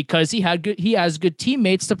because he has good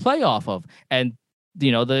teammates to play off of." And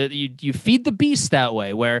you feed the beast that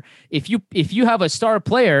way. Where if you have a star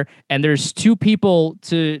player and there's two people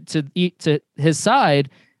to his side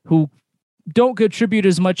who don't contribute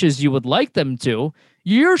as much as you would like them to,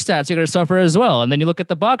 your stats are going to suffer as well. And then you look at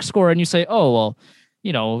the box score and you say, "Oh, well,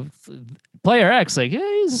 player X, like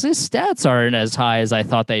his stats aren't as high as I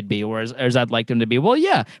thought they'd be, or as I'd like them to be." Well,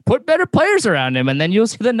 yeah, put better players around him, and then you'll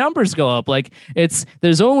see the numbers go up. Like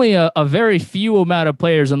there's only a very few amount of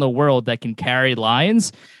players in the world that can carry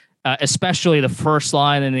lines, especially the first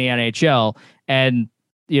line in the NHL. And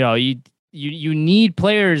you need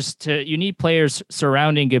players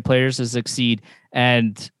surrounding good players to succeed.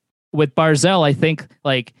 And with Barzal, I think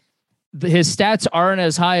like his stats aren't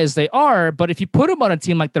as high as they are, but if you put him on a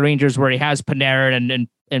team like the Rangers where he has Panarin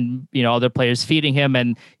and other players feeding him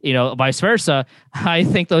and vice versa, I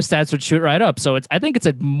think those stats would shoot right up. So I think it's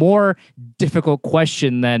a more difficult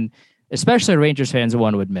question than especially Rangers fans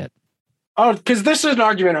want to admit. Oh, because this is an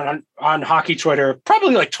argument on hockey Twitter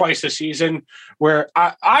probably like twice a season where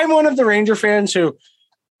I'm one of the Ranger fans who,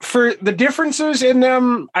 for the differences in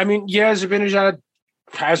them, I mean, yeah, Zibanejad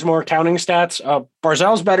has more counting stats.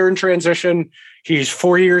 Barzal's better in transition. He's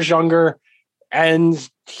 4 years younger and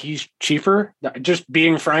he's cheaper. Just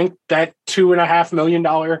being frank, that $2.5 million,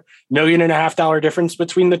 $1.5 million difference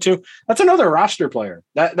between the two, that's another roster player.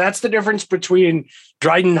 That's the difference between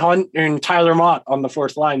Dryden Hunt and Tyler Mott on the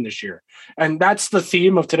fourth line this year. And that's the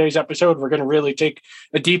theme of today's episode. We're going to really take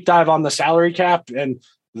a deep dive on the salary cap and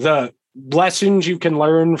the lessons you can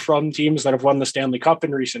learn from teams that have won the Stanley Cup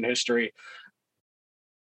in recent history.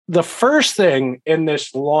 The first thing in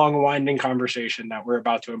this long, winding conversation that we're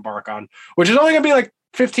about to embark on, which is only going to be like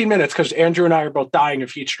 15 minutes because Andrew and I are both dying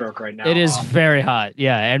of heat stroke right now. It is very hot.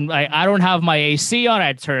 Yeah. And I don't have my AC on.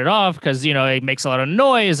 I turn it off because, it makes a lot of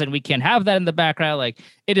noise and we can't have that in the background. Like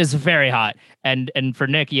it is very hot. And for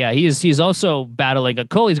Nick, yeah, he's also battling a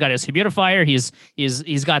cold. He's got his humidifier.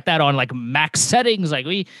 He's got that on like max settings.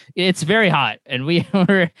 Like it's very hot and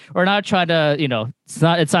we're not trying to, it's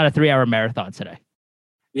not a 3-hour marathon today.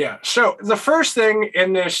 Yeah. So the first thing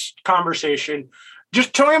in this conversation,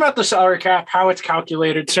 just talking about the salary cap, how it's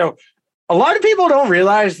calculated. So a lot of people don't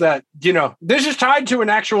realize that, this is tied to an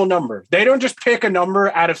actual number. They don't just pick a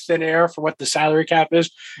number out of thin air for what the salary cap is.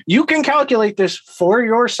 You can calculate this for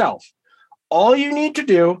yourself. All you need to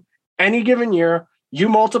do any given year, you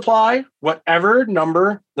multiply whatever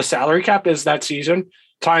number the salary cap is that season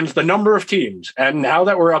times the number of teams. And now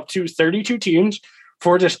that we're up to 32 teams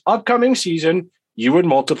for this upcoming season, you would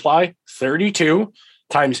multiply 32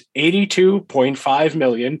 times 82.5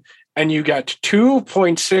 million, and you got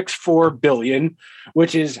 2.64 billion,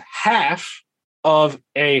 which is half of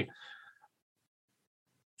a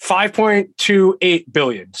 5.28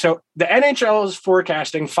 billion. So the NHL is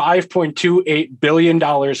forecasting $5.28 billion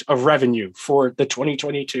of revenue for the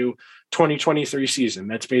 2022-2023 season.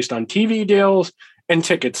 That's based on TV deals and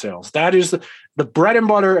ticket sales. That is the bread and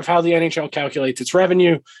butter of how the NHL calculates its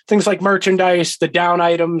revenue. Things like merchandise, the down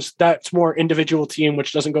items, that's more individual team,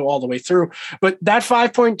 which doesn't go all the way through. But that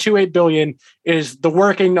 5.28 billion is the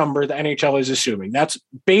working number the NHL is assuming. That's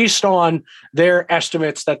based on their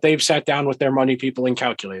estimates that they've sat down with their money people and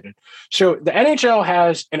calculated. So the NHL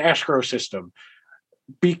has an escrow system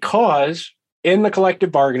because in the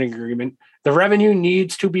collective bargaining agreement, the revenue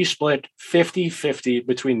needs to be split 50-50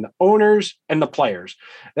 between the owners and the players.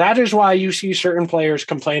 That is why you see certain players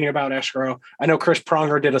complaining about escrow. I know Chris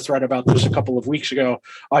Pronger did a thread about this a couple of weeks ago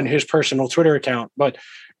on his personal Twitter account. But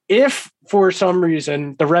if for some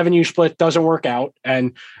reason the revenue split doesn't work out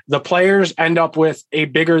and the players end up with a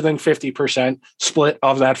bigger than 50% split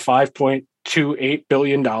of that $5.28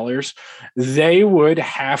 billion,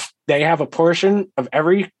 they have a portion of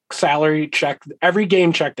every salary check, every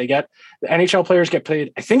game check they get. The NHL players get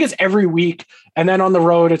paid, I think it's every week. And then on the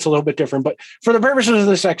road, it's a little bit different. But for the purposes of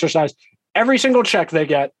this exercise, every single check they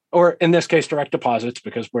get, or in this case, direct deposits,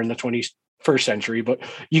 because we're in the 21st century, but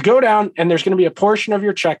you go down and there's going to be a portion of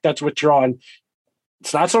your check that's withdrawn.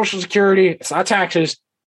 It's not Social Security. It's not taxes.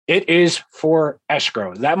 It is for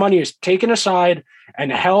escrow. That money is taken aside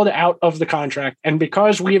and held out of the contract. And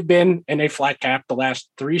because we have been in a flat cap the last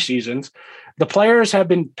 3 seasons, the players have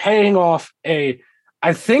been paying off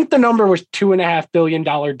I think the number was $2.5 billion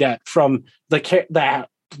debt from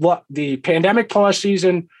the pandemic plus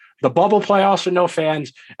season, the bubble playoffs with no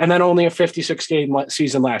fans, and then only a 56 game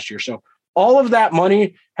season last year. So All of that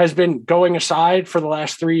money has been going aside for the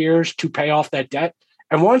last 3 years to pay off that debt.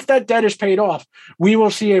 And once that debt is paid off, we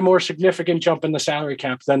will see a more significant jump in the salary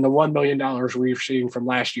cap than the $1 million we've seen from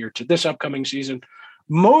last year to this upcoming season.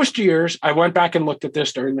 Most years, I went back and looked at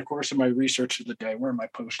this during the course of my research of the day. Where are my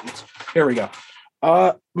Post-its? Here we go.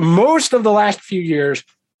 Most of the last few years,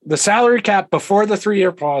 the salary cap before the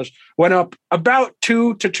 3-year pause went up about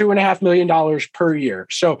 $2 to $2.5 million per year.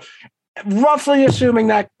 So roughly assuming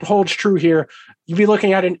that holds true here, you'd be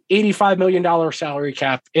looking at an $85 million salary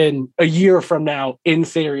cap in a year from now, in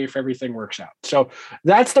theory, if everything works out. So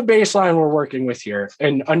that's the baseline we're working with here,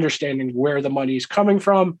 and understanding where the money is coming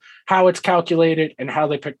from, how it's calculated, and how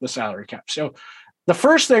they pick the salary cap. So the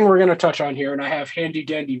first thing we're going to touch on here, and I have handy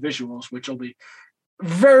dandy visuals, which will be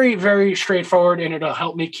very, very straightforward, and it'll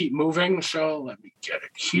help me keep moving. So let me get it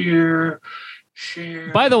here.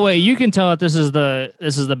 Share. By the way, you can tell that this is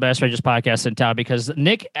the best Rangers podcast in town, because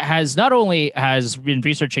Nick has not only has been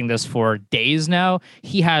researching this for days now,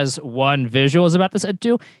 he has one visuals about this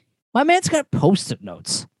too. My man's got Post-it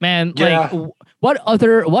notes, man. Yeah. Like, what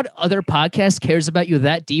other podcast cares about you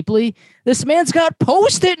that deeply? This man's got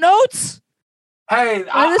Post-it notes. Hey,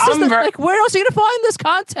 like, where else are you gonna find this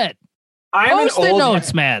content? Post-it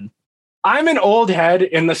notes, man. I'm an old head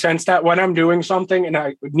in the sense that when I'm doing something and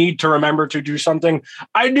I need to remember to do something,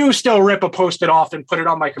 I do still rip a Post-it off and put it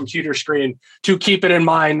on my computer screen to keep it in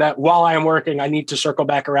mind that while I am working, I need to circle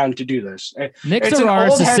back around to do this. Nick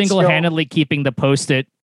Zararis is single-handedly keeping the Post-it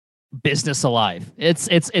business alive. It's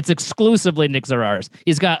exclusively Nick Zararis.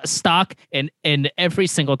 He's got stock in every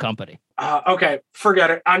single company. Okay,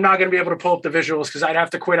 forget it. I'm not going to be able to pull up the visuals because I'd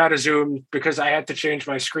have to quit out of Zoom because I had to change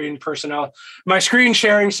my screen my screen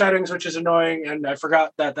sharing settings, which is annoying, and I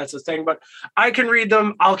forgot that that's a thing. But I can read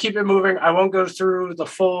them. I'll keep it moving. I won't go through the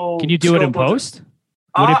full. Can you do it in post?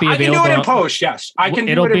 Would it be available? I can do it in post. Yes, I can.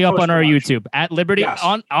 It'll be up on our YouTube at Liberty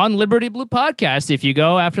on Liberty Blue Podcast. If you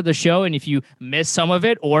go after the show and if you miss some of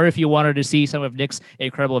it, or if you wanted to see some of Nick's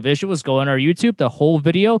incredible visuals, go on our YouTube. The whole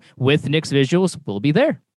video with Nick's visuals will be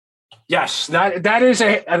there. Yes, that is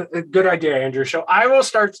a good idea, Andrew. So I will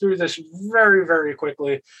start through this very, very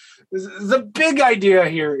quickly. The big idea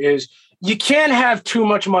here is you can't have too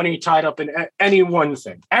much money tied up in any one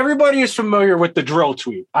thing. Everybody is familiar with the drill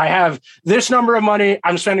tweet. I have this number of money.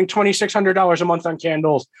 I'm spending $2,600 a month on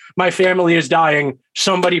candles. My family is dying.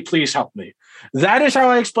 Somebody please help me. That is how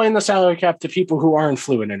I explain the salary cap to people who aren't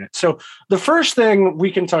fluent in it. So the first thing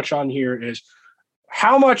we can touch on here is,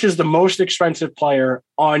 how much is the most expensive player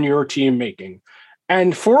on your team making?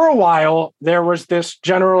 And for a while, there was this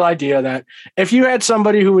general idea that if you had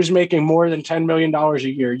somebody who was making more than $10 million a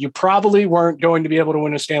year, you probably weren't going to be able to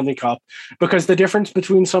win a Stanley Cup, because the difference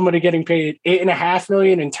between somebody getting paid $8.5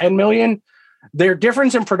 million and $10 million, their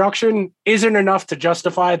difference in production isn't enough to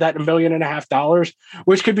justify that $1.5 million,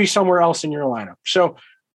 which could be somewhere else in your lineup. So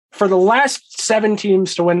for the last 7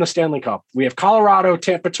 teams to win the Stanley Cup, we have Colorado,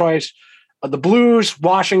 Tampa twice, the Blues,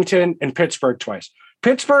 Washington, and Pittsburgh twice.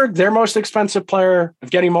 Pittsburgh, their most expensive player,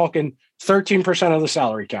 Evgeny Malkin, 13% of the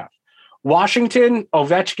salary cap. Washington,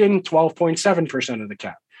 Ovechkin, 12.7% of the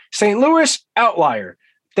cap. St. Louis, outlier.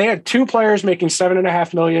 They had 2 players making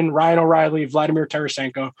 $7.5 million, Ryan O'Reilly, Vladimir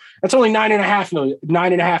Tarasenko. That's only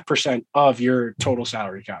 9.5% of your total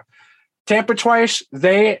salary cap. Tampa twice.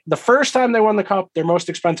 The first time they won the Cup, their most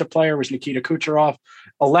expensive player was Nikita Kucherov,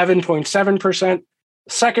 11.7%.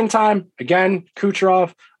 Second time, again,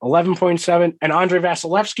 Kucherov, 11.7%. And Andrei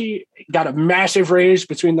Vasilevsky got a massive raise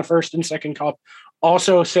between the first and second Cup.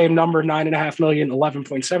 Also, same number, $9.5 million,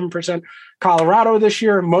 11.7%. Colorado this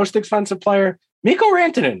year, most expensive player, Mikko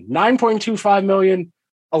Rantanen, $9.25 million,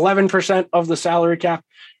 11% of the salary cap.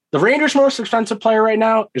 The Rangers' most expensive player right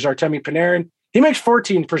now is Artemi Panarin. He makes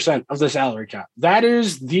 14% of the salary cap. That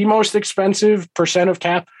is the most expensive percent of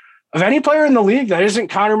cap of any player in the league that isn't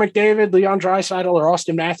Connor McDavid, Leon Draisaitl, or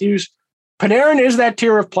Austin Matthews. Panarin is that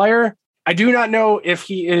tier of player. I do not know if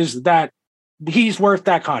he's worth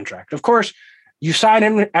that contract. Of course, you sign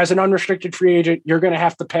him as an unrestricted free agent, you're going to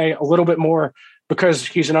have to pay a little bit more because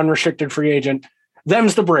he's an unrestricted free agent.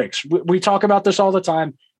 Them's the breaks. We talk about this all the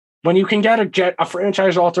time. When you can get a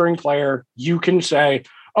franchise-altering player, you can say,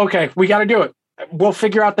 okay, we got to do it. We'll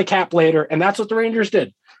figure out the cap later. And that's what the Rangers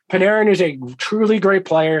did. Panarin is a truly great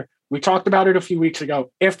player. We talked about it a few weeks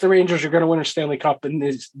ago. If the Rangers are going to win a Stanley Cup in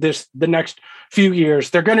the next few years,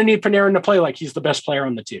 they're going to need Panarin to play like he's the best player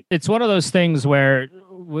on the team. It's one of those things where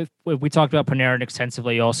we talked about Panarin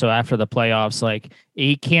extensively also after the playoffs. Like,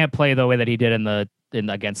 he can't play the way that he did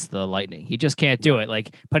against the Lightning. He just can't do it.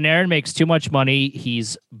 Like, Panarin makes too much money.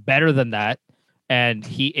 He's better than that. And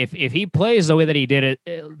if he plays the way that he did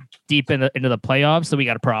it deep into the playoffs, then we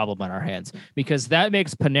got a problem on our hands, because that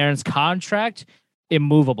makes Panarin's contract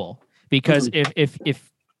immovable. Because if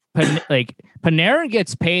Panarin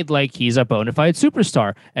gets paid like he's a bona fide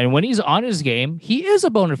superstar, and when he's on his game, he is a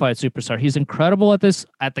bona fide superstar. He's incredible at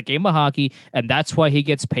the game of hockey, and that's why he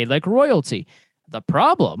gets paid like royalty. The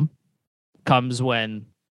problem comes when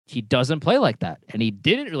he doesn't play like that, and he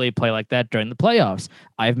didn't really play like that during the playoffs.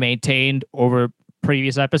 I've maintained over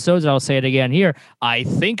previous episodes, and I'll say it again here, I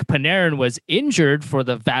think Panarin was injured for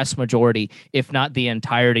the vast majority, if not the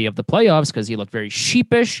entirety of the playoffs, because he looked very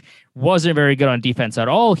sheepish, wasn't very good on defense at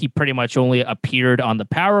all. He pretty much only appeared on the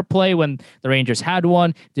power play when the Rangers had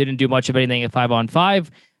one, didn't do much of anything at 5-on-5.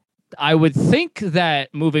 I would think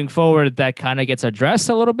that moving forward, that kind of gets addressed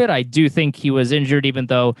a little bit. I do think he was injured, even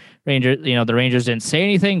though the Rangers didn't say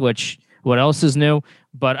anything, which what else is new?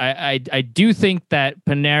 But I do think that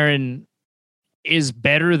Panarin is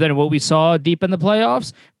better than what we saw deep in the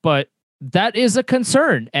playoffs, but that is a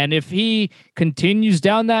concern. And if he continues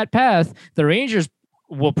down that path, the Rangers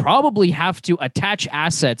will probably have to attach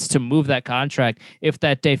assets to move that contract if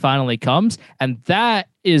that day finally comes. And that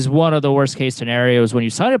is one of the worst case scenarios when you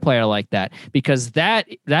sign a player like that, because that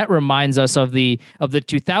reminds us of the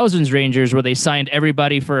 2000s Rangers, where they signed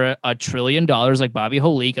everybody for $1 trillion, like Bobby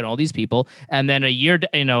Holik and all these people. And then a year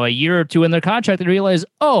or two in their contract, they realize,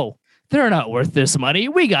 oh, they're not worth this money.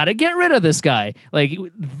 We got to get rid of this guy. Like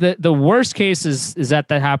the worst case is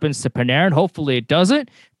that happens to Panarin. Hopefully it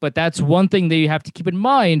doesn't, but that's one thing that you have to keep in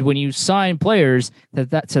mind when you sign players to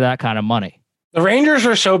that kind of money. The Rangers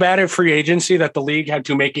are so bad at free agency that the league had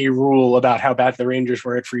to make a rule about how bad the Rangers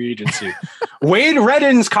were at free agency. Wade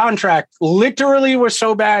Redden's contract literally was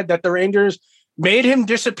so bad that the Rangers made him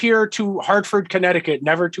disappear to Hartford, Connecticut,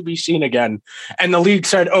 never to be seen again. And the league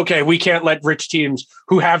said, okay, we can't let rich teams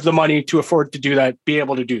who have the money to afford to do that be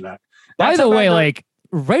able to do that. By the way, like,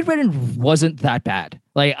 Wade Redden wasn't that bad.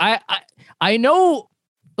 Like, I know,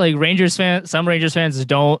 like, some Rangers fans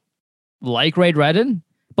don't like Wade Redden,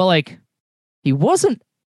 but, like, he wasn't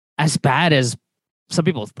as bad as some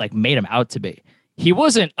people, like, made him out to be. He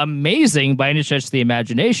wasn't amazing by any stretch of the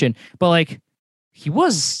imagination, but, like, he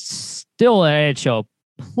was still an NHL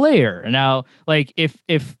player. Now, like, if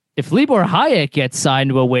Libor Hayek gets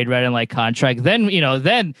signed to a Wade Redden like contract, then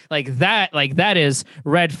that is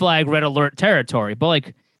red flag, red alert territory. But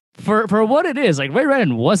like for what it is, like, Wade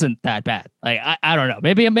Redden wasn't that bad. Like, I don't know.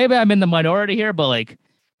 Maybe I'm in the minority here, but like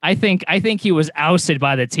I think he was ousted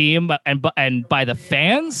by the team and by the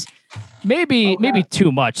fans. Maybe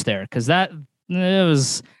too much there, because it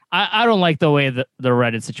was. I don't like the way the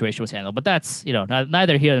Redden situation was handled, but that's,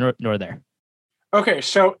 neither here nor there. Okay,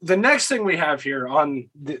 so the next thing we have here on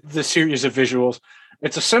the series of visuals,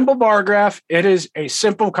 it's a simple bar graph. It is a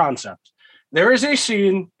simple concept. There is a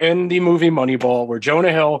scene in the movie Moneyball where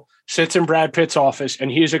Jonah Hill sits in Brad Pitt's office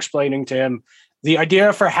and he's explaining to him the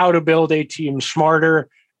idea for how to build a team smarter,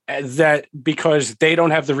 that because they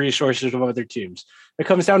don't have the resources of other teams. It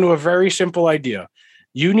comes down to a very simple idea.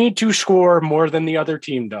 You need to score more than the other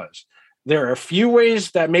team does. There are a few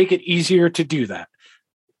ways that make it easier to do that.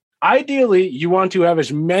 Ideally, you want to have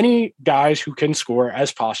as many guys who can score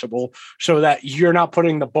as possible so that you're not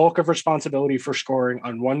putting the bulk of responsibility for scoring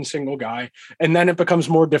on one single guy, and then it becomes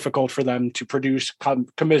more difficult for them to produce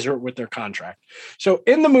commensurate with their contract. So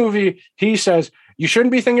in the movie, he says, you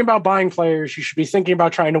shouldn't be thinking about buying players. You should be thinking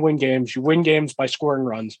about trying to win games. You win games by scoring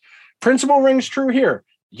runs. Principle rings true here.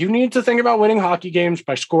 You need to think about winning hockey games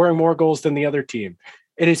by scoring more goals than the other team.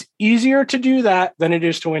 It is easier to do that than it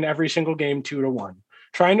is to win every single game 2-1.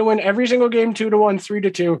 Trying to win every single game 2-1,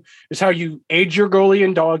 3-2 is how you age your goalie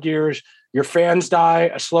in dog years. Your fans die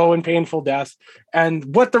a slow and painful death.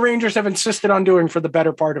 And what the Rangers have insisted on doing for the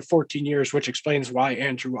better part of 14 years, which explains why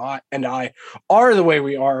Andrew and I are the way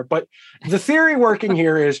we are. But the theory working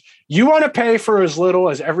here is you want to pay for as little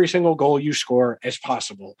as every single goal you score as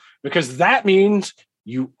possible, because that means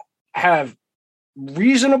you have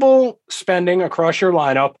reasonable spending across your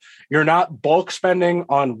lineup. You're not bulk spending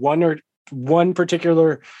on one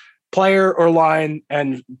particular player or line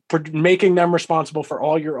and making them responsible for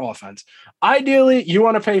all your offense. Ideally, you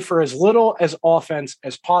want to pay for as little as offense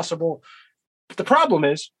as possible. But the problem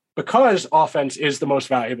is, because offense is the most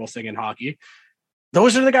valuable thing in hockey,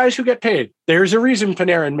 those are the guys who get paid. There's a reason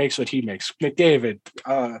Panarin makes what he makes. McDavid,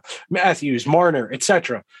 Matthews, Marner,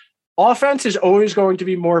 etc. Offense is always going to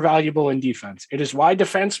be more valuable than defense. It is why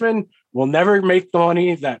defensemen will never make the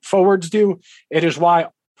money that forwards do. It is why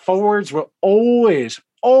forwards will always,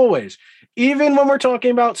 even when we're talking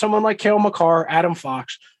about someone like Cale Makar, Adam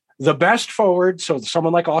Fox, the best forward, so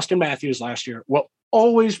someone like Austin Matthews last year, will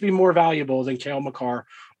always be more valuable than Cale Makar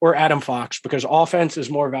or Adam Fox because offense is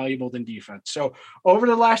more valuable than defense. So over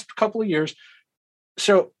the last couple of years,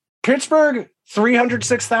 so Pittsburgh,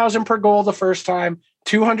 306,000 per goal the first time,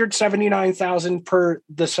 279,000 per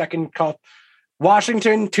the second cup.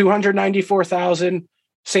 Washington, 294,000.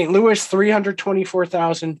 St. Louis,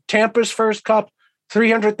 324,000. Tampa's first cup,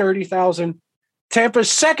 330,000.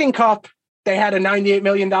 Tampa's second cup, they had a $98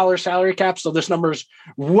 million salary cap, so this number is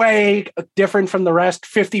way different from the rest,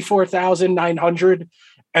 54,900.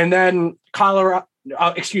 And then Colorado,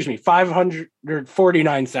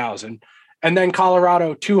 549,000. And then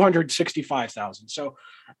Colorado, 265,000. So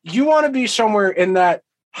you want to be somewhere in that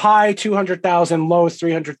high 200,000, low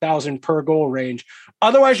 300,000 per goal range.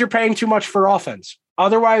 Otherwise, you're paying too much for offense.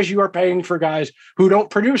 Otherwise, you are paying for guys who don't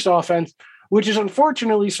produce offense, which is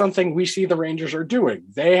unfortunately something we see the Rangers are doing.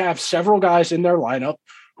 They have several guys in their lineup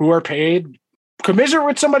who are paid commensurate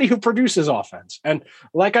with somebody who produces offense. And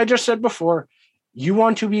like I just said before, you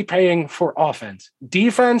want to be paying for offense.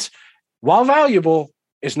 Defense, while valuable,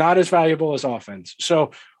 is not as valuable as offense. So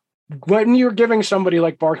when you're giving somebody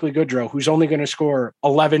like Barclay Goodrow, who's only going to score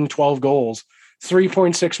 11, 12 goals,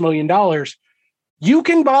 $3.6 million, you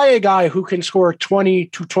can buy a guy who can score 20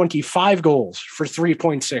 to 25 goals for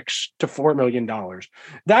 $3.6 to $4 million.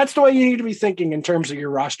 That's the way you need to be thinking in terms of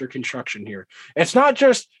your roster construction here. It's not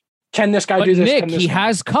just, can this guy do this? Nick, he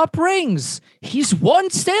has cup rings. He's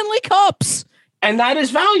won Stanley Cups. And that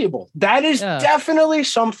is valuable. That is definitely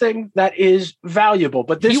something that is valuable.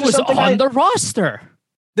 But this he was on the roster.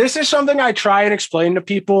 This is something I try and explain to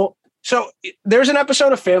people. So there's an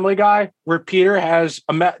episode of Family Guy where Peter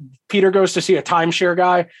goes to see a timeshare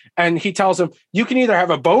guy, and he tells him, you can either have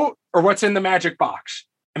a boat or what's in the magic box.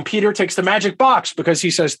 And Peter takes the magic box because he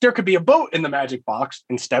says there could be a boat in the magic box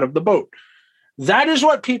instead of the boat. That is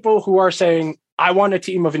what people who are saying, I want a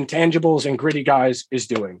team of intangibles and gritty guys is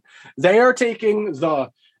doing. They are taking the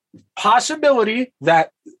possibility that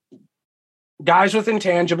guys with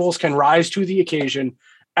intangibles can rise to the occasion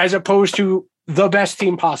as opposed to the best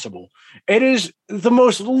team possible. It is the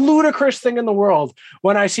most ludicrous thing in the world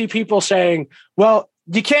when I see people saying, well,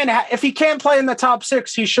 you can't if he can't play in the top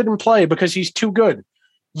six, he shouldn't play because he's too good.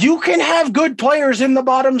 You can have good players in the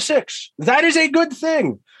bottom six. That is a good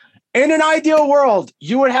thing. In an ideal world,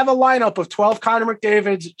 you would have a lineup of 12 Connor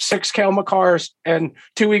McDavids, 6 Cale Makars, and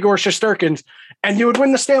 2 Igor Shesterkins, and you would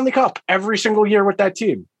win the Stanley Cup every single year with that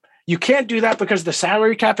team. You can't do that because the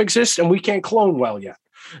salary cap exists and we can't clone well yet.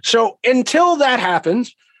 So until that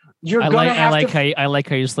happens, you're going to have to... I like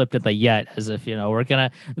how you slipped at the yet, as if, we're going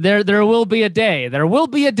to... There will be a day. There will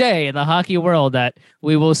be a day in the hockey world that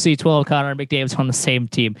we will see 12 Connor McDavids on the same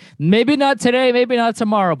team. Maybe not today, maybe not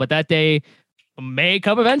tomorrow, but that day may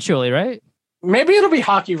come eventually, right? Maybe it'll be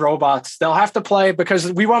hockey robots. They'll have to play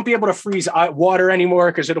because we won't be able to freeze water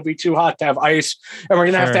anymore because it'll be too hot to have ice, and we're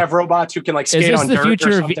gonna have to have robots who can skate on dirt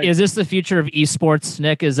or something. Is this the future of esports,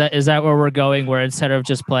 Nick? Is that where we're going? Where instead of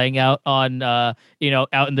just playing out on out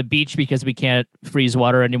in the beach because we can't freeze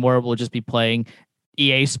water anymore, we'll just be playing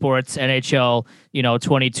EA Sports NHL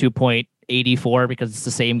 22.84 because it's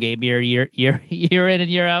the same game year in and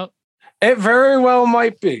year out. It very well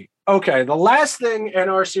might be. Okay, the last thing in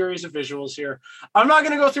our series of visuals here, I'm not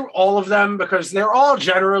going to go through all of them because they're all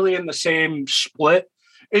generally in the same split,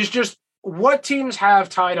 is just what teams have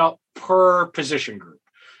tied up per position group.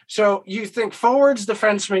 So you think forwards,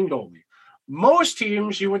 defenseman, goalie. Most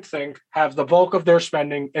teams, you would think, have the bulk of their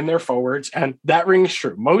spending in their forwards, and that rings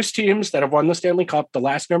true. Most teams that have won the Stanley Cup the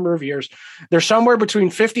last number of years, they're somewhere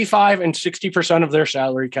between 55 and 60% of their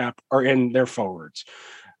salary cap are in their forwards.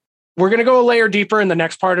 We're going to go a layer deeper in the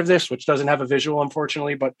next part of this, which doesn't have a visual,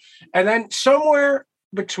 unfortunately, and then somewhere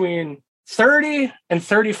between 30 and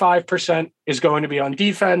 35% is going to be on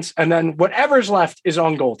defense. And then whatever's left is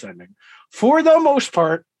on goaltending. For the most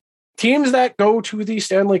part, teams that go to the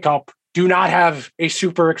Stanley Cup do not have a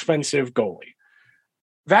super expensive goalie.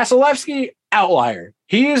 Vasilevsky, outlier.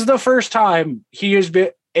 He is the first time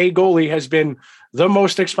a goalie has been the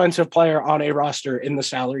most expensive player on a roster in the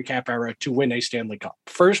salary cap era to win a Stanley Cup.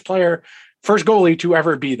 First goalie to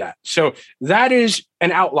ever be that. So that is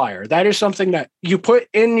an outlier. That is something that you put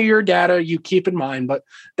in your data, you keep in mind, but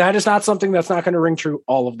that is not something that's not going to ring true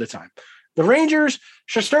all of the time. The Rangers,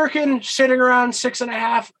 Shesterkin sitting around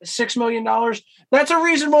 $6 million. That's a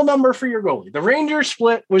reasonable number for your goalie. The Rangers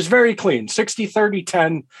split was very clean,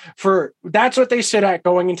 60-30-10 that's what they sit at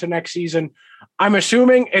going into next season. I'm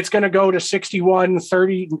assuming it's going to go to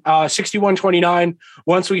 61-29.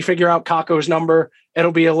 Once we figure out Kako's number,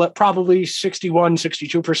 it'll be probably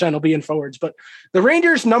 61-62% will be in forwards. But the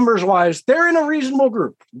Rangers, numbers wise, they're in a reasonable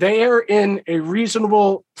group. They are in a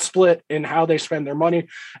reasonable split in how they spend their money.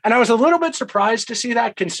 And I was a little bit surprised to see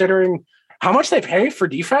that, considering how much they pay for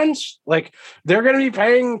defense. Like, they're going to be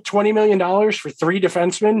paying $20 million for 3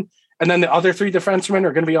 defensemen. And then the other 3 defensemen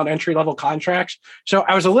are going to be on entry-level contracts. So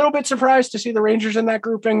I was a little bit surprised to see the Rangers in that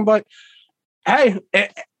grouping. But, hey,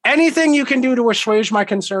 anything you can do to assuage my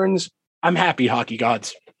concerns, I'm happy, hockey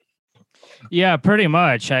gods. Yeah, pretty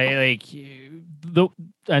much. And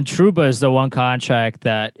Trouba is the one contract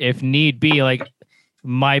that, if need be, like,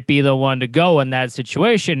 might be the one to go in that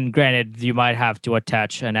situation. Granted, you might have to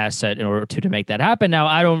attach an asset in order to make that happen. Now,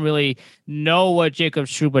 I don't really know what Jacob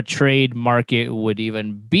Trouba trade market would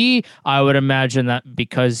even be. I would imagine that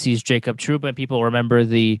because he's Jacob Trouba, people remember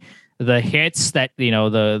the hits that,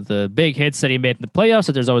 the big hits that he made in the playoffs,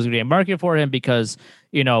 that there's always going to be a market for him because,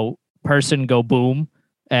 person go boom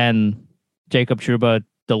and Jacob Trouba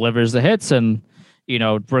delivers the hits. And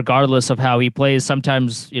regardless of how he plays,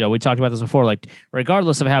 sometimes, we talked about this before, like,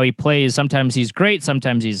 regardless of how he plays, sometimes he's great,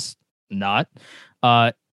 sometimes he's not.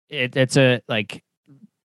 It's a, like,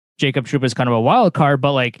 Jacob Trouba is kind of a wild card,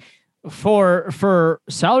 but, like, for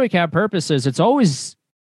salary cap purposes, it's always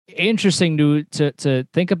interesting to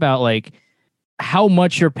think about, like, how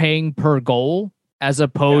much you're paying per goal as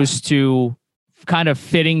opposed to kind of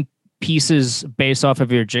fitting pieces based off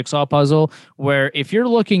of your jigsaw puzzle, where if you're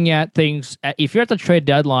looking at things, if you're at the trade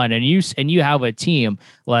deadline and you have a team,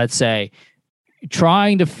 let's say,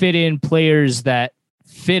 trying to fit in players that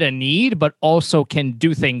fit a need but also can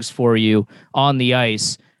do things for you on the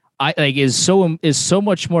ice, is so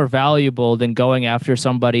much more valuable than going after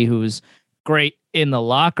somebody who's great in the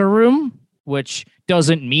locker room, which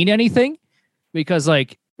doesn't mean anything, because,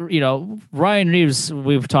 like, Ryan Reeves,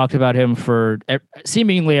 we've talked about him for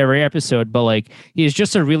seemingly every episode, but, like, he's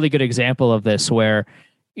just a really good example of this, where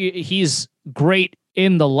he's great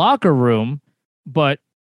in the locker room, but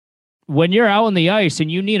when you're out on the ice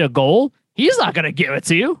and you need a goal, he's not going to give it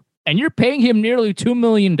to you. And you're paying him nearly $2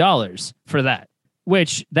 million for that,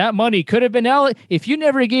 which that money could have been out. If you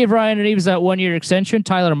never gave Ryan Reeves that 1-year extension,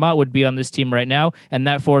 Tyler Mott would be on this team right now, and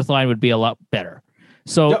that fourth line would be a lot better.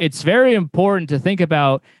 So It's very important to think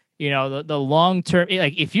about, the long term.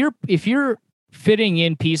 Like, if you're fitting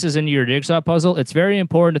in pieces into your jigsaw puzzle, it's very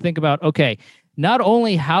important to think about, okay, not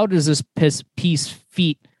only how does this piece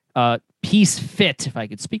fit, if I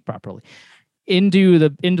could speak properly, into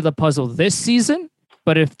the puzzle this season,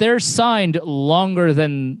 but if they're signed longer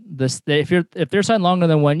than this, if they're signed longer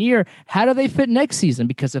than 1 year, how do they fit next season?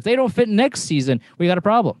 Because if they don't fit next season, we got a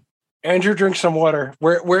problem. Andrew, drink some water.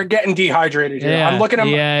 We're getting dehydrated here. Yeah, I'm looking at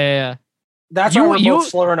yeah. That's why we're both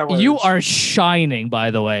slurring our words. You are shining, by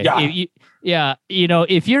the way. Yeah.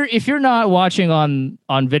 If you're not watching on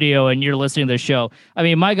video and you're listening to the show, I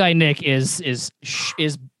mean, my guy Nick is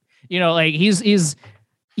like,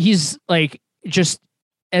 he's like, just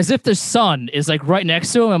as if the sun is, like, right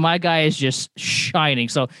next to him, and my guy is just shining.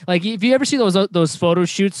 So, like, if you ever see those photo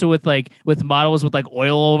shoots with models with, like,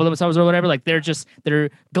 oil all over themselves or whatever, like, they're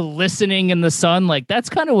glistening in the sun. Like, that's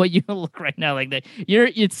kind of what you look right now. Like, that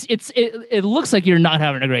it looks like you're not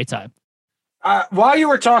having a great time. While you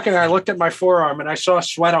were talking, I looked at my forearm and I saw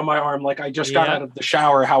sweat on my arm, like I just got out of the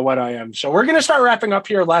shower, how wet I am. So we're going to start wrapping up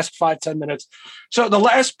here, last 5-10 minutes. So the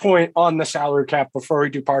last point on the salary cap before we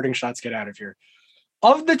do parting shots, get out of here.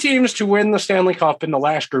 Of the teams to win the Stanley Cup in the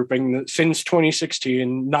last grouping since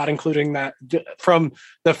 2016, not including that, from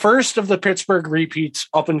the first of the Pittsburgh repeats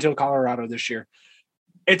up until Colorado this year,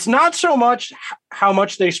 it's not so much how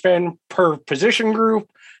much they spend per position group,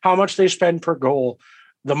 how much they spend per goal.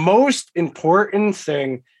 The most important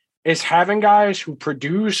thing is having guys who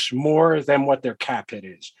produce more than what their cap hit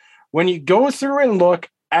is. When you go through and look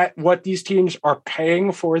at what these teams are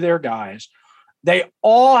paying for their guys, they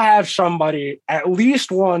all have somebody, at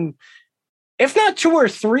least one, if not 2 or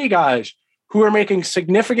 3 guys, who are making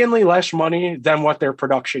significantly less money than what their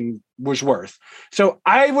production was worth. So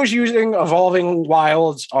I was using Evolving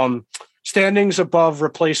Wild's standings above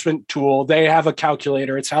replacement tool. They have a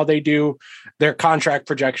calculator. It's how they do their contract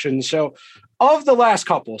projections. So of the last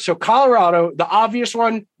couple, so Colorado, the obvious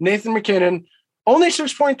one, Nathan MacKinnon, only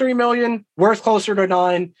 $6.3 million, worth closer to $9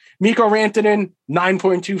 million. Mikko Rantanen,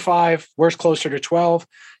 $9.25, worth closer to $12 million.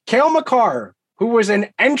 Cale Makar, who was an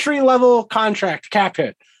entry-level contract cap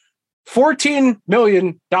hit, $14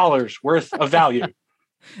 million worth of value.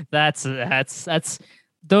 That's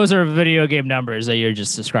those are video game numbers that you're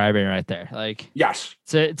just describing right there. Like, yes,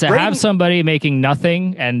 to have somebody making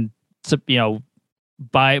nothing and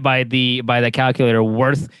by the calculator,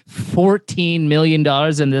 worth $14 million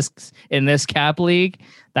in this cap league.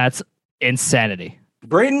 That's insanity.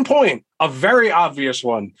 Braden Point, a very obvious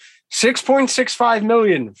one. $6.65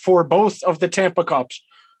 million for both of the Tampa Cups.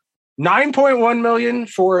 $9.1 million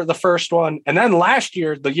for the first one. And then last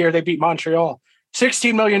year, the year they beat Montreal,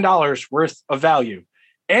 $16 million worth of value.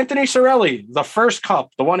 Anthony Cirelli, the first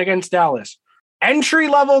cup, the one against Dallas,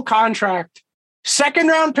 entry-level contract, second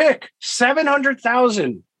round pick,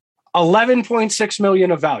 $700,000, $11.6 million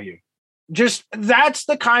of value. Just that's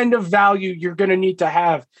the kind of value you're going to need to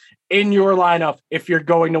have in your lineup if you're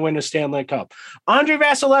going to win a Stanley Cup. Andrei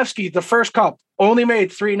Vasilevsky, the first cup, only made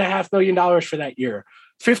 $3.5 million for that year.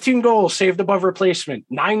 15 goals, saved above replacement,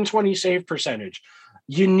 .920 save percentage.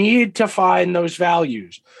 You need to find those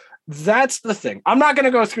values. That's the thing. I'm not going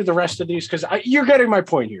to go through the rest of these because you're getting my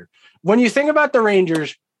point here. When you think about the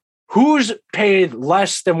Rangers, who's paid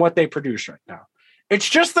less than what they produce right now? It's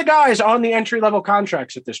just the guys on the entry-level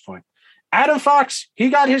contracts at this point. Adam Fox, he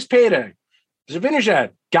got his payday.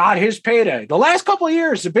 Zibanejad got his payday. The last couple of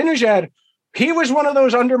years, Zibanejad, he was one of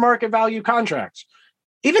those under market value contracts.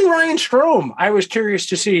 Even Ryan Strome, I was curious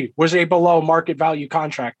to see, was a below market value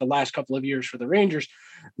contract the last couple of years for the Rangers.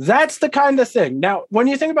 That's the kind of thing. Now, when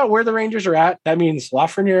you think about where the Rangers are at, that means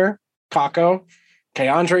Lafreniere, Kakko,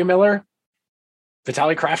 K'Andre Miller,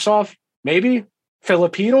 Vitaly Kravtsov, maybe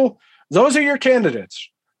Filipino. Those are your candidates.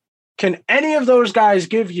 Can any of those guys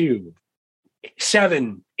give you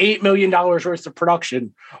 $7-8 million worth of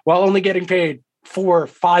production while only getting paid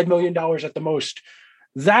 $4-5 million at the most?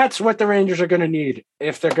 That's what the Rangers are going to need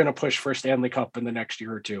if they're going to push for a Stanley Cup in the next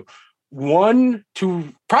year or two. One,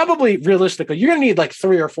 two, probably realistically, you're going to need like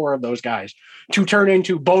 3 or 4 of those guys to turn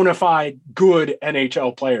into bona fide good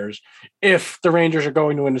NHL players if the Rangers are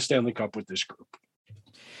going to win the Stanley Cup with this group.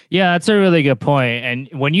 Yeah, that's a really good point. And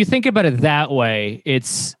when you think about it that way,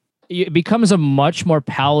 it becomes a much more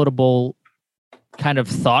palatable kind of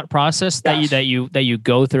thought process that you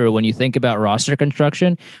go through when you think about roster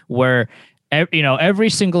construction, where every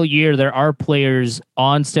single year there are players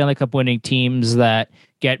on Stanley Cup winning teams that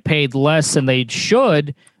get paid less than they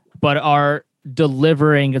should, but are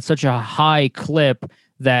delivering at such a high clip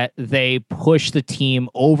that they push the team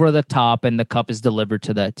over the top and the cup is delivered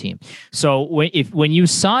to that team. So when you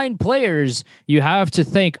sign players, you have to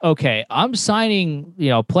think, okay, I'm signing,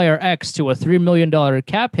 player X to a $3 million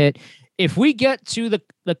cap hit. If we get to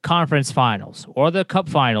the conference finals or the cup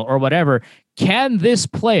final or whatever, can this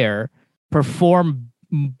player perform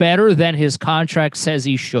better than his contract says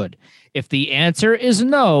he should? If the answer is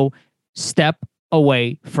no, step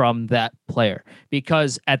away from that player.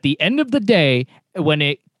 Because at the end of the day, when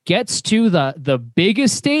it gets to the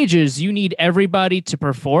biggest stages, you need everybody to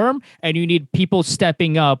perform and you need people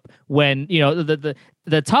stepping up when,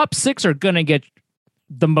 the top 6 are going to get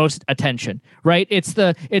the most attention, right? It's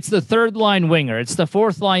the third line winger. It's the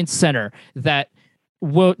fourth line center that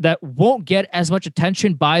won't get as much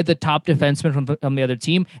attention by the top defenseman from the other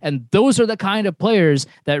team. And those are the kind of players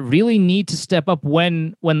that really need to step up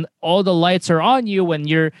when all the lights are on you,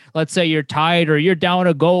 when let's say you're tied or you're down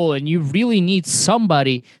a goal and you really need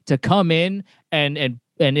somebody to come in and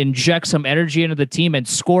inject some energy into the team and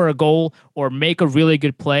score a goal or make a really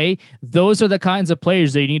good play. Those are the kinds of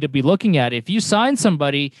players that you need to be looking at. If you sign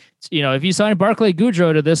somebody, if you sign Barclay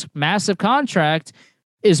Goodrow to this massive contract,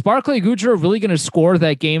 is Barclay Goodrow really going to score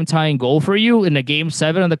that game-tying goal for you in a Game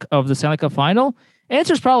 7 of the Stanley Cup Final?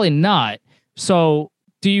 Answer's probably not. So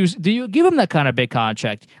do you give him that kind of big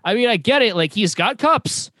contract? I mean, I get it. Like, he's got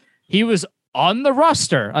cups. He was on the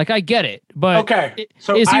roster. Like, I get it. But okay,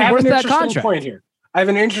 so is he I have worth an that interesting contract? point here. I have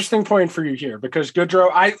an interesting point for you here because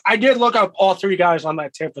Goodrow, I did look up all 3 guys on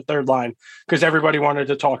that Tampa third line because everybody wanted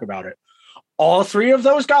to talk about it. All 3 of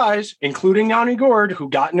those guys, including Yanni Gourde, who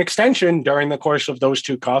got an extension during the course of those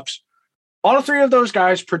 2 cups, all 3 of those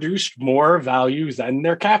guys produced more value than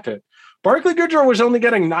their cap hit. Barclay Goodrow was only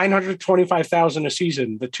getting $925,000 a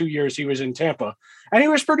season the 2 years he was in Tampa, and he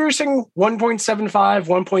was producing $1.75,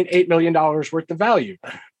 $1.8 million worth of value.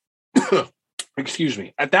 Excuse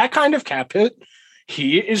me. At that kind of cap hit,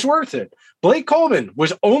 he is worth it. Blake Coleman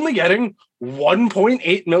was only getting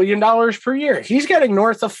 $1.8 million per year. He's getting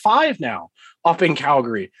north of 5 now up in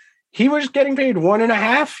Calgary. He was getting paid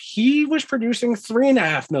 1.5. He was producing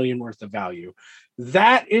 $3.5 million worth of value.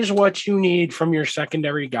 That is what you need from your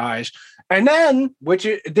secondary guys. And then,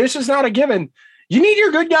 this is not a given, you need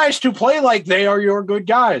your good guys to play like they are your good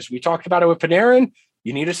guys. We talked about it with Panarin.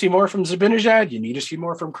 You need to see more from Zibanejad. You need to see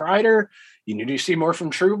more from Kreider. You need to see more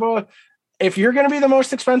from Trouba. if you're going to be the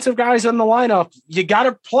most expensive guys in the lineup, you got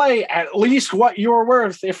to play at least what you're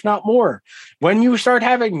worth, if not more. When you start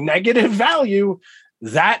having negative value,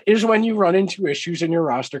 that is when you run into issues in your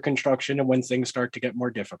roster construction and when things start to get more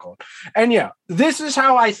difficult. And yeah, this is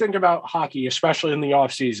how I think about hockey, especially in the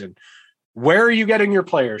offseason. Where are you getting your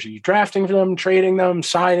players? Are you drafting them, trading them,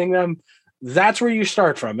 signing them? That's where you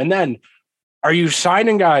start from. And then are you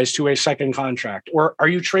signing guys to a second contract, or are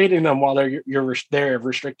you trading them while they're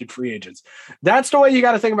restricted free agents? That's the way you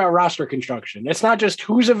got to think about roster construction. It's not just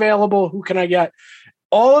who's available, who can I get?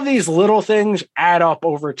 All of these little things add up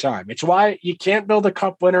over time. It's why you can't build a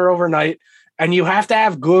cup winner overnight, and you have to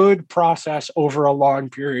have good process over a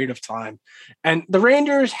long period of time. And the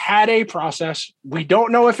Rangers had a process. We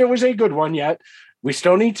don't know if it was a good one yet. We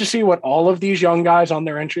still need to see what all of these young guys on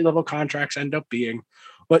their entry-level contracts end up being.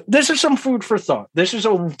 But this is some food for thought. This is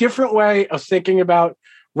a different way of thinking about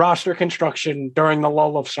roster construction during the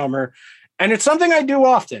lull of summer. And it's something I do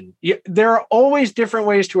often. There are always different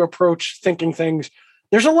ways to approach thinking things.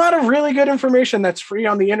 There's a lot of really good information that's free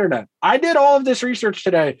on the internet. I did all of this research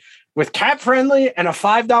today with Cap Friendly and a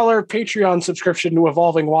 $5 Patreon subscription to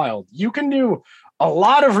Evolving Wild. You can do a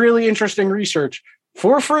lot of really interesting research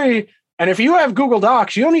for free. And if you have Google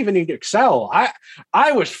Docs, you don't even need Excel.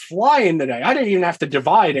 I was flying today. I didn't even have to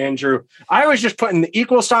divide, Andrew. I was just putting the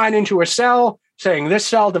equal sign into a cell, saying this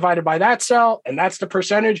cell divided by that cell, and that's the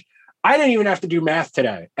percentage. I didn't even have to do math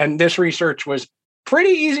today. And this research was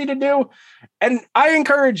pretty easy to do. And I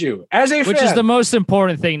encourage you as a fan. Which is the most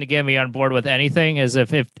important thing to get me on board with anything is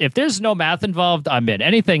if there's no math involved, I'm in.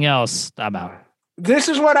 Anything else, I'm out. This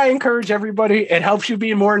is what I encourage everybody. It helps you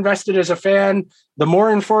be more invested as a fan. The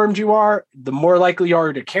more informed you are, the more likely you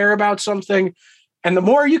are to care about something. And the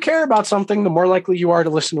more you care about something, the more likely you are to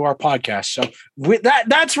listen to our podcast. So with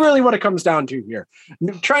that's really what it comes down to here.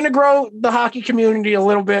 Trying to grow the hockey community a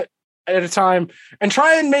little bit at a time and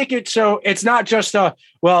try and make it so it's not just the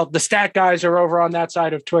stat guys are over on that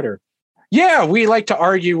side of Twitter. Yeah, we like to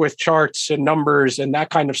argue with charts and numbers and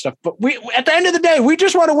that kind of stuff. But we, at the end of the day, we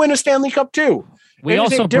just want to win a Stanley Cup too. We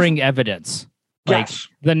also bring evidence. Like yes.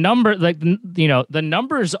 The number, the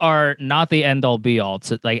numbers are not the end all be all.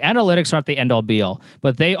 It's like analytics aren't the end all be all,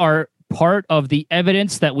 but they are part of the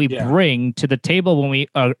evidence that we bring to the table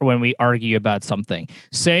when we argue about something.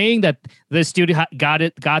 Saying that this dude got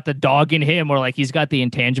the dog in him, or like he's got the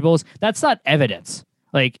intangibles, that's not evidence.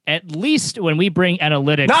 Like at least when we bring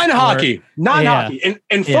analytics, not in hockey.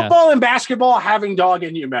 In football and basketball, having dog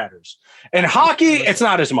in you matters. In hockey, it's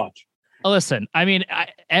not as much. Listen, I mean,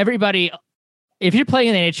 everybody. If you're playing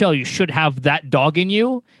in the NHL, you should have that dog in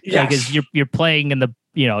you because you're playing in the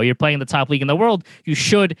you're playing the top league in the world. You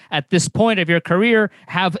should, at this point of your career,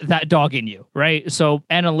 have that dog in you, right? So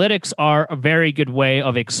analytics are a very good way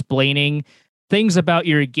of explaining things about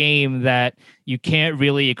your game that you can't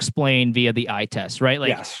really explain via the eye test, right?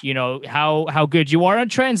 Like, how good you are on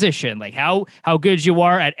transition, like how good you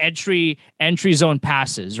are at entry zone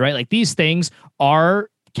passes, right? Like these things are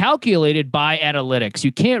calculated by analytics.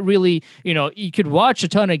 You can't really, you could watch a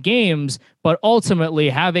ton of games, but ultimately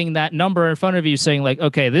having that number in front of you saying like,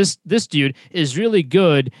 okay, this dude is really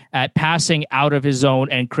good at passing out of his zone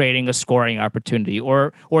and creating a scoring opportunity,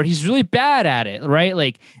 or he's really bad at it, right?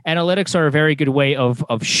 Like analytics are a very good way of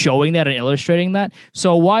showing that and illustrating that.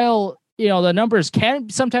 So while the numbers can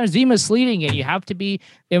sometimes be misleading, and you have to be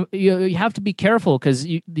careful because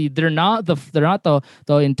they're not the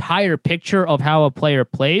entire picture of how a player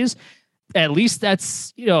plays. At least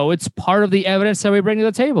that's it's part of the evidence that we bring to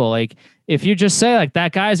the table. Like if you just say like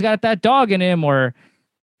that guy's got that dog in him, or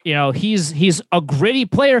he's a gritty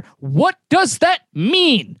player, what does that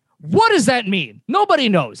mean? What does that mean? Nobody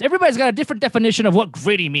knows. Everybody's got a different definition of what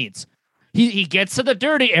gritty means. He gets to the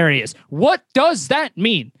dirty areas. What does that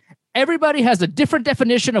mean? Everybody has a different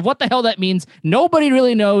definition of what the hell that means. Nobody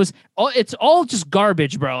really knows. It's all just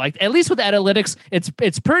garbage, bro. Like at least with analytics,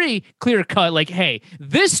 it's pretty clear cut. Like, hey,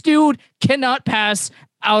 this dude cannot pass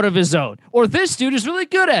out of his zone, or this dude is really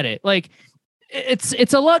good at it. Like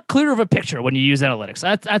it's a lot clearer of a picture when you use analytics.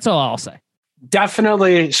 That's all I'll say.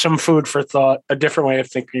 Definitely some food for thought, a different way of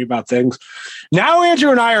thinking about things. Now,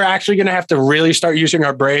 Andrew and I are actually going to have to really start using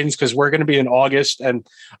our brains because we're going to be in August, and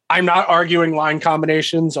I'm not arguing line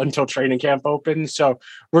combinations until training camp opens. So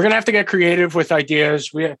we're going to have to get creative with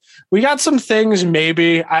ideas. We got some things.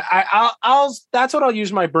 Maybe I'll that's what I'll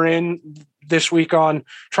use my brain this week on,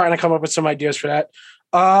 trying to come up with some ideas for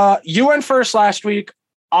that. You went first last week.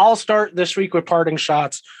 I'll start this week with parting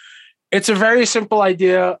shots. It's a very simple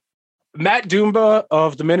idea. Matt Dumba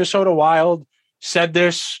of the Minnesota Wild said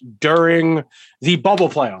this during the bubble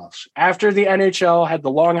playoffs. After the NHL had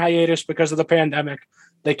the long hiatus because of the pandemic,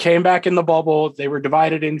 They came back in the bubble. They were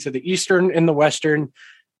divided into the Eastern and the Western.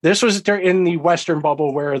 This was in the Western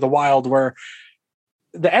bubble where the Wild were.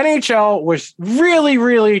 The NHL was really,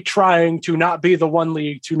 really trying to not be the one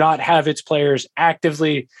league, to not have its players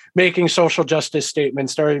actively making social justice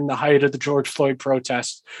statements during the height of the George Floyd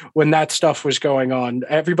protests when that stuff was going on.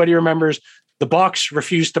 Everybody remembers the Bucks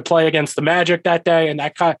refused to play against the Magic that day, and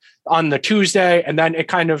that on the Tuesday, and then it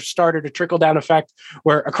kind of started a trickle-down effect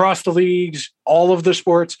where across the leagues, all of the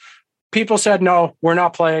sports, people said, no, we're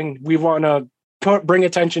not playing. We want to bring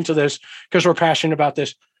attention to this because we're passionate about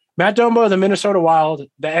this. Matt Dumba, the Minnesota Wild,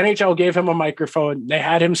 the NHL gave him a microphone. They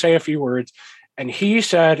had him say a few words. And he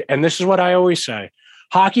said, and this is what I always say,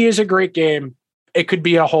 hockey is a great game. It could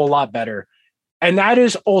be a whole lot better. And that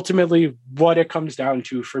is ultimately what it comes down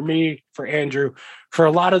to for me, for Andrew, for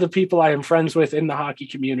a lot of the people I am friends with in the hockey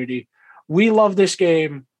community. We love this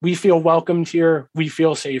game. We feel welcomed here. We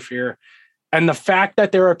feel safe here. And the fact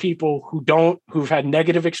that there are people who've had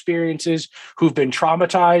negative experiences, who've been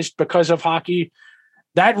traumatized because of hockey,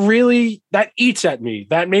 that eats at me.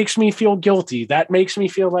 That makes me feel guilty. That makes me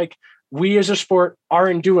feel like we as a sport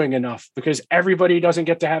aren't doing enough because everybody doesn't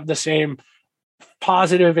get to have the same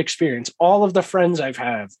positive experience. All of the friends I've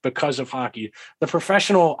had because of hockey, the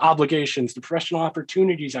professional obligations, the professional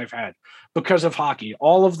opportunities I've had because of hockey,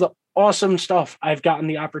 all of the awesome stuff I've gotten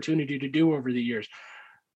the opportunity to do over the years.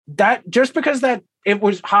 That just because that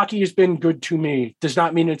hockey has been good to me does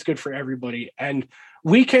not mean it's good for everybody. And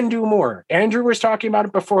we can do more. Andrew was talking about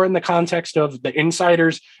it before in the context of the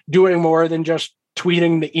insiders doing more than just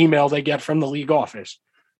tweeting the email they get from the league office.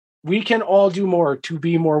 We can all do more to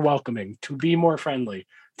be more welcoming, to be more friendly,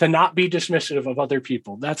 to not be dismissive of other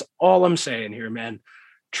people. That's all I'm saying here, man.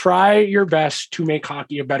 Try your best to make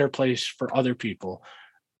hockey a better place for other people.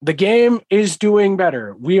 The game is doing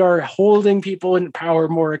better. We are holding people in power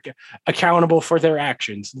more accountable for their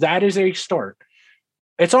actions. That is a start.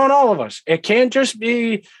 It's on all of us. It can't just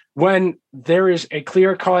be when there is a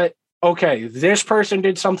clear cut, okay, this person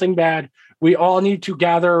did something bad. We all need to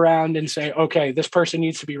gather around and say, okay, this person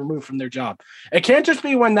needs to be removed from their job. It can't just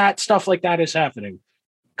be when that stuff like that is happening.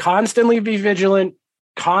 Constantly be vigilant,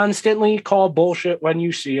 constantly call bullshit when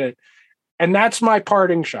you see it. And that's my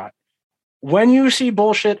parting shot. When you see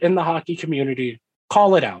bullshit in the hockey community,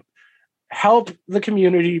 call it out. Help the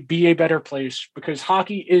community be a better place because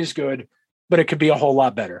hockey is good, but it could be a whole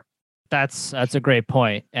lot better. That's a great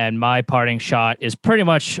point. And my parting shot is pretty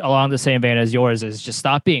much along the same vein as yours, is just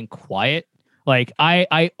stop being quiet. Like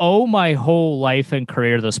I owe my whole life and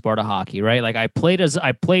career to the sport of hockey, right? Like I played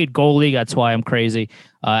goalie. That's why I'm crazy.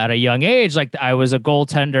 At a young age, like I was a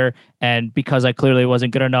goaltender, and because I clearly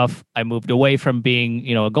wasn't good enough, I moved away from being,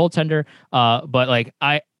 a goaltender. But like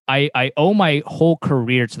I owe my whole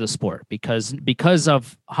career to the sport because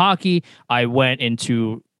of hockey. I went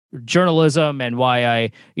into journalism and why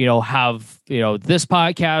I, have, this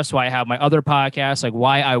podcast, why I have my other podcasts, like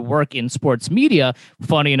why I work in sports media.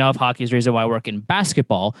 Funny enough, hockey is the reason why I work in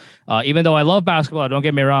basketball. Even though I love basketball, don't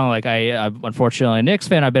get me wrong. Like I'm unfortunately a Knicks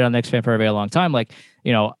fan. I've been a Knicks fan for a very long time. Like,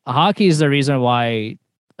 hockey is the reason why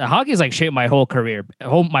hockey is like shaped my whole career,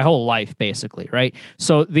 my whole life, basically. Right.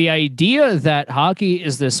 So the idea that hockey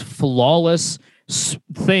is this flawless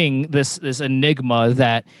thing, this enigma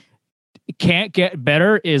that can't get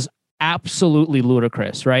better is absolutely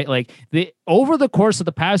ludicrous, right? Like over the course of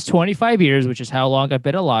the past 25 years, which is how long I've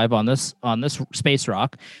been alive on this space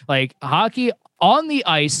rock, like hockey on the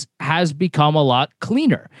ice has become a lot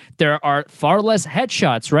cleaner. There are far less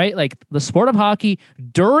headshots, right? Like the sport of hockey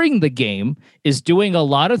during the game is doing a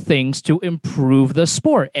lot of things to improve the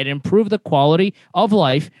sport and improve the quality of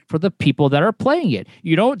life for the people that are playing it.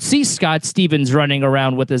 You don't see Scott Stevens running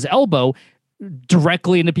around with his elbow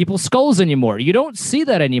directly into people's skulls anymore. You don't see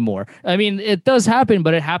that anymore. I mean, it does happen,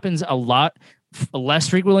 but it happens a lot less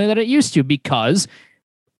frequently than it used to because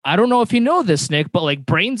I don't know if you know this, Nick, but like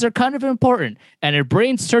brains are kind of important. And if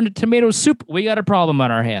brains turn to tomato soup, we got a problem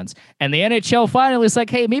on our hands. And the NHL finally is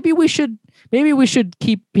like, hey, maybe we should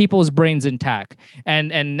keep people's brains intact.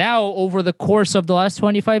 And now over the course of the last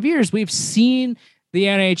 25 years, we've seen the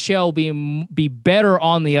NHL be better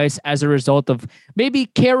on the ice as a result of maybe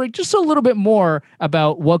caring just a little bit more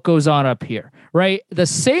about what goes on up here, right? The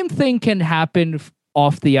same thing can happen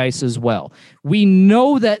off the ice as well. We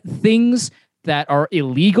know that things that are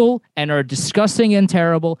illegal and are disgusting and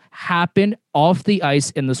terrible happen off the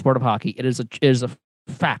ice in the sport of hockey. It is a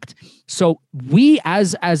fact. So we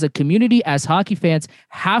as a community, as hockey fans,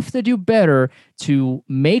 have to do better to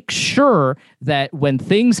make sure that when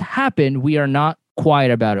things happen, we are not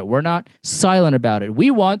quiet about it. We're not silent about it.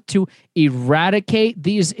 We want to eradicate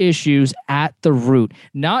these issues at the root,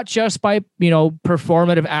 not just by,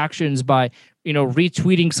 performative actions, by,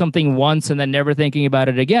 retweeting something once and then never thinking about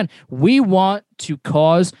it again. We want to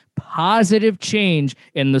cause positive change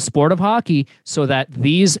in the sport of hockey so that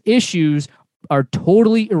these issues are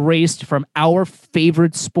totally erased from our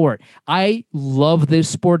favorite sport. I love this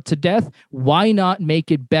sport to death. Why not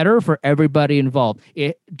make it better for everybody involved?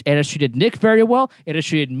 It has treated Nick very well. It has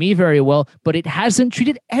treated me very well, but it hasn't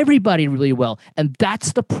treated everybody really well. And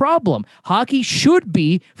that's the problem. Hockey should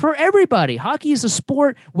be for everybody. Hockey is a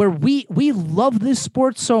sport where we love this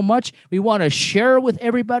sport so much. We want to share it with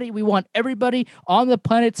everybody. We want everybody on the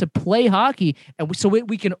planet to play hockey, and so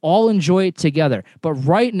we can all enjoy it together. But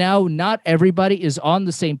right now, not everybody is on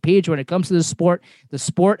the same page when it comes to the sport. The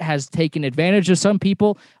sport has taken advantage of some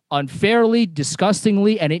people unfairly,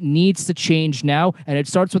 disgustingly, and it needs to change now. And it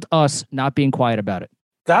starts with us not being quiet about it.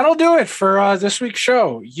 That'll do it for this week's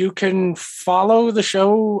show. You can follow the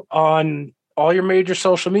show on all your major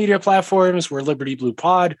social media platforms. We're Liberty Blue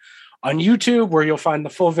Pod. On YouTube, where you'll find the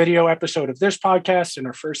full video episode of this podcast and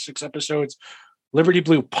our first 6 episodes. Liberty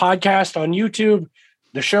Blue Podcast on YouTube.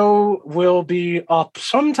 The show will be up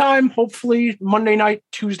sometime, hopefully Monday night,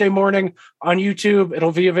 Tuesday morning on YouTube.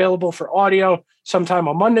 It'll be available for audio sometime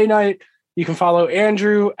on Monday night. You can follow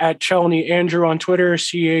Andrew at Chelney Andrew on Twitter,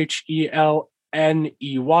 CHELNEY.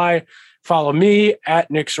 Follow me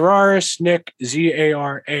at Nick Zararis, Nick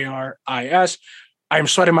ZARARIS. I'm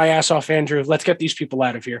sweating my ass off, Andrew. Let's get these people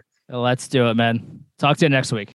out of here. Let's do it, man. Talk to you next week.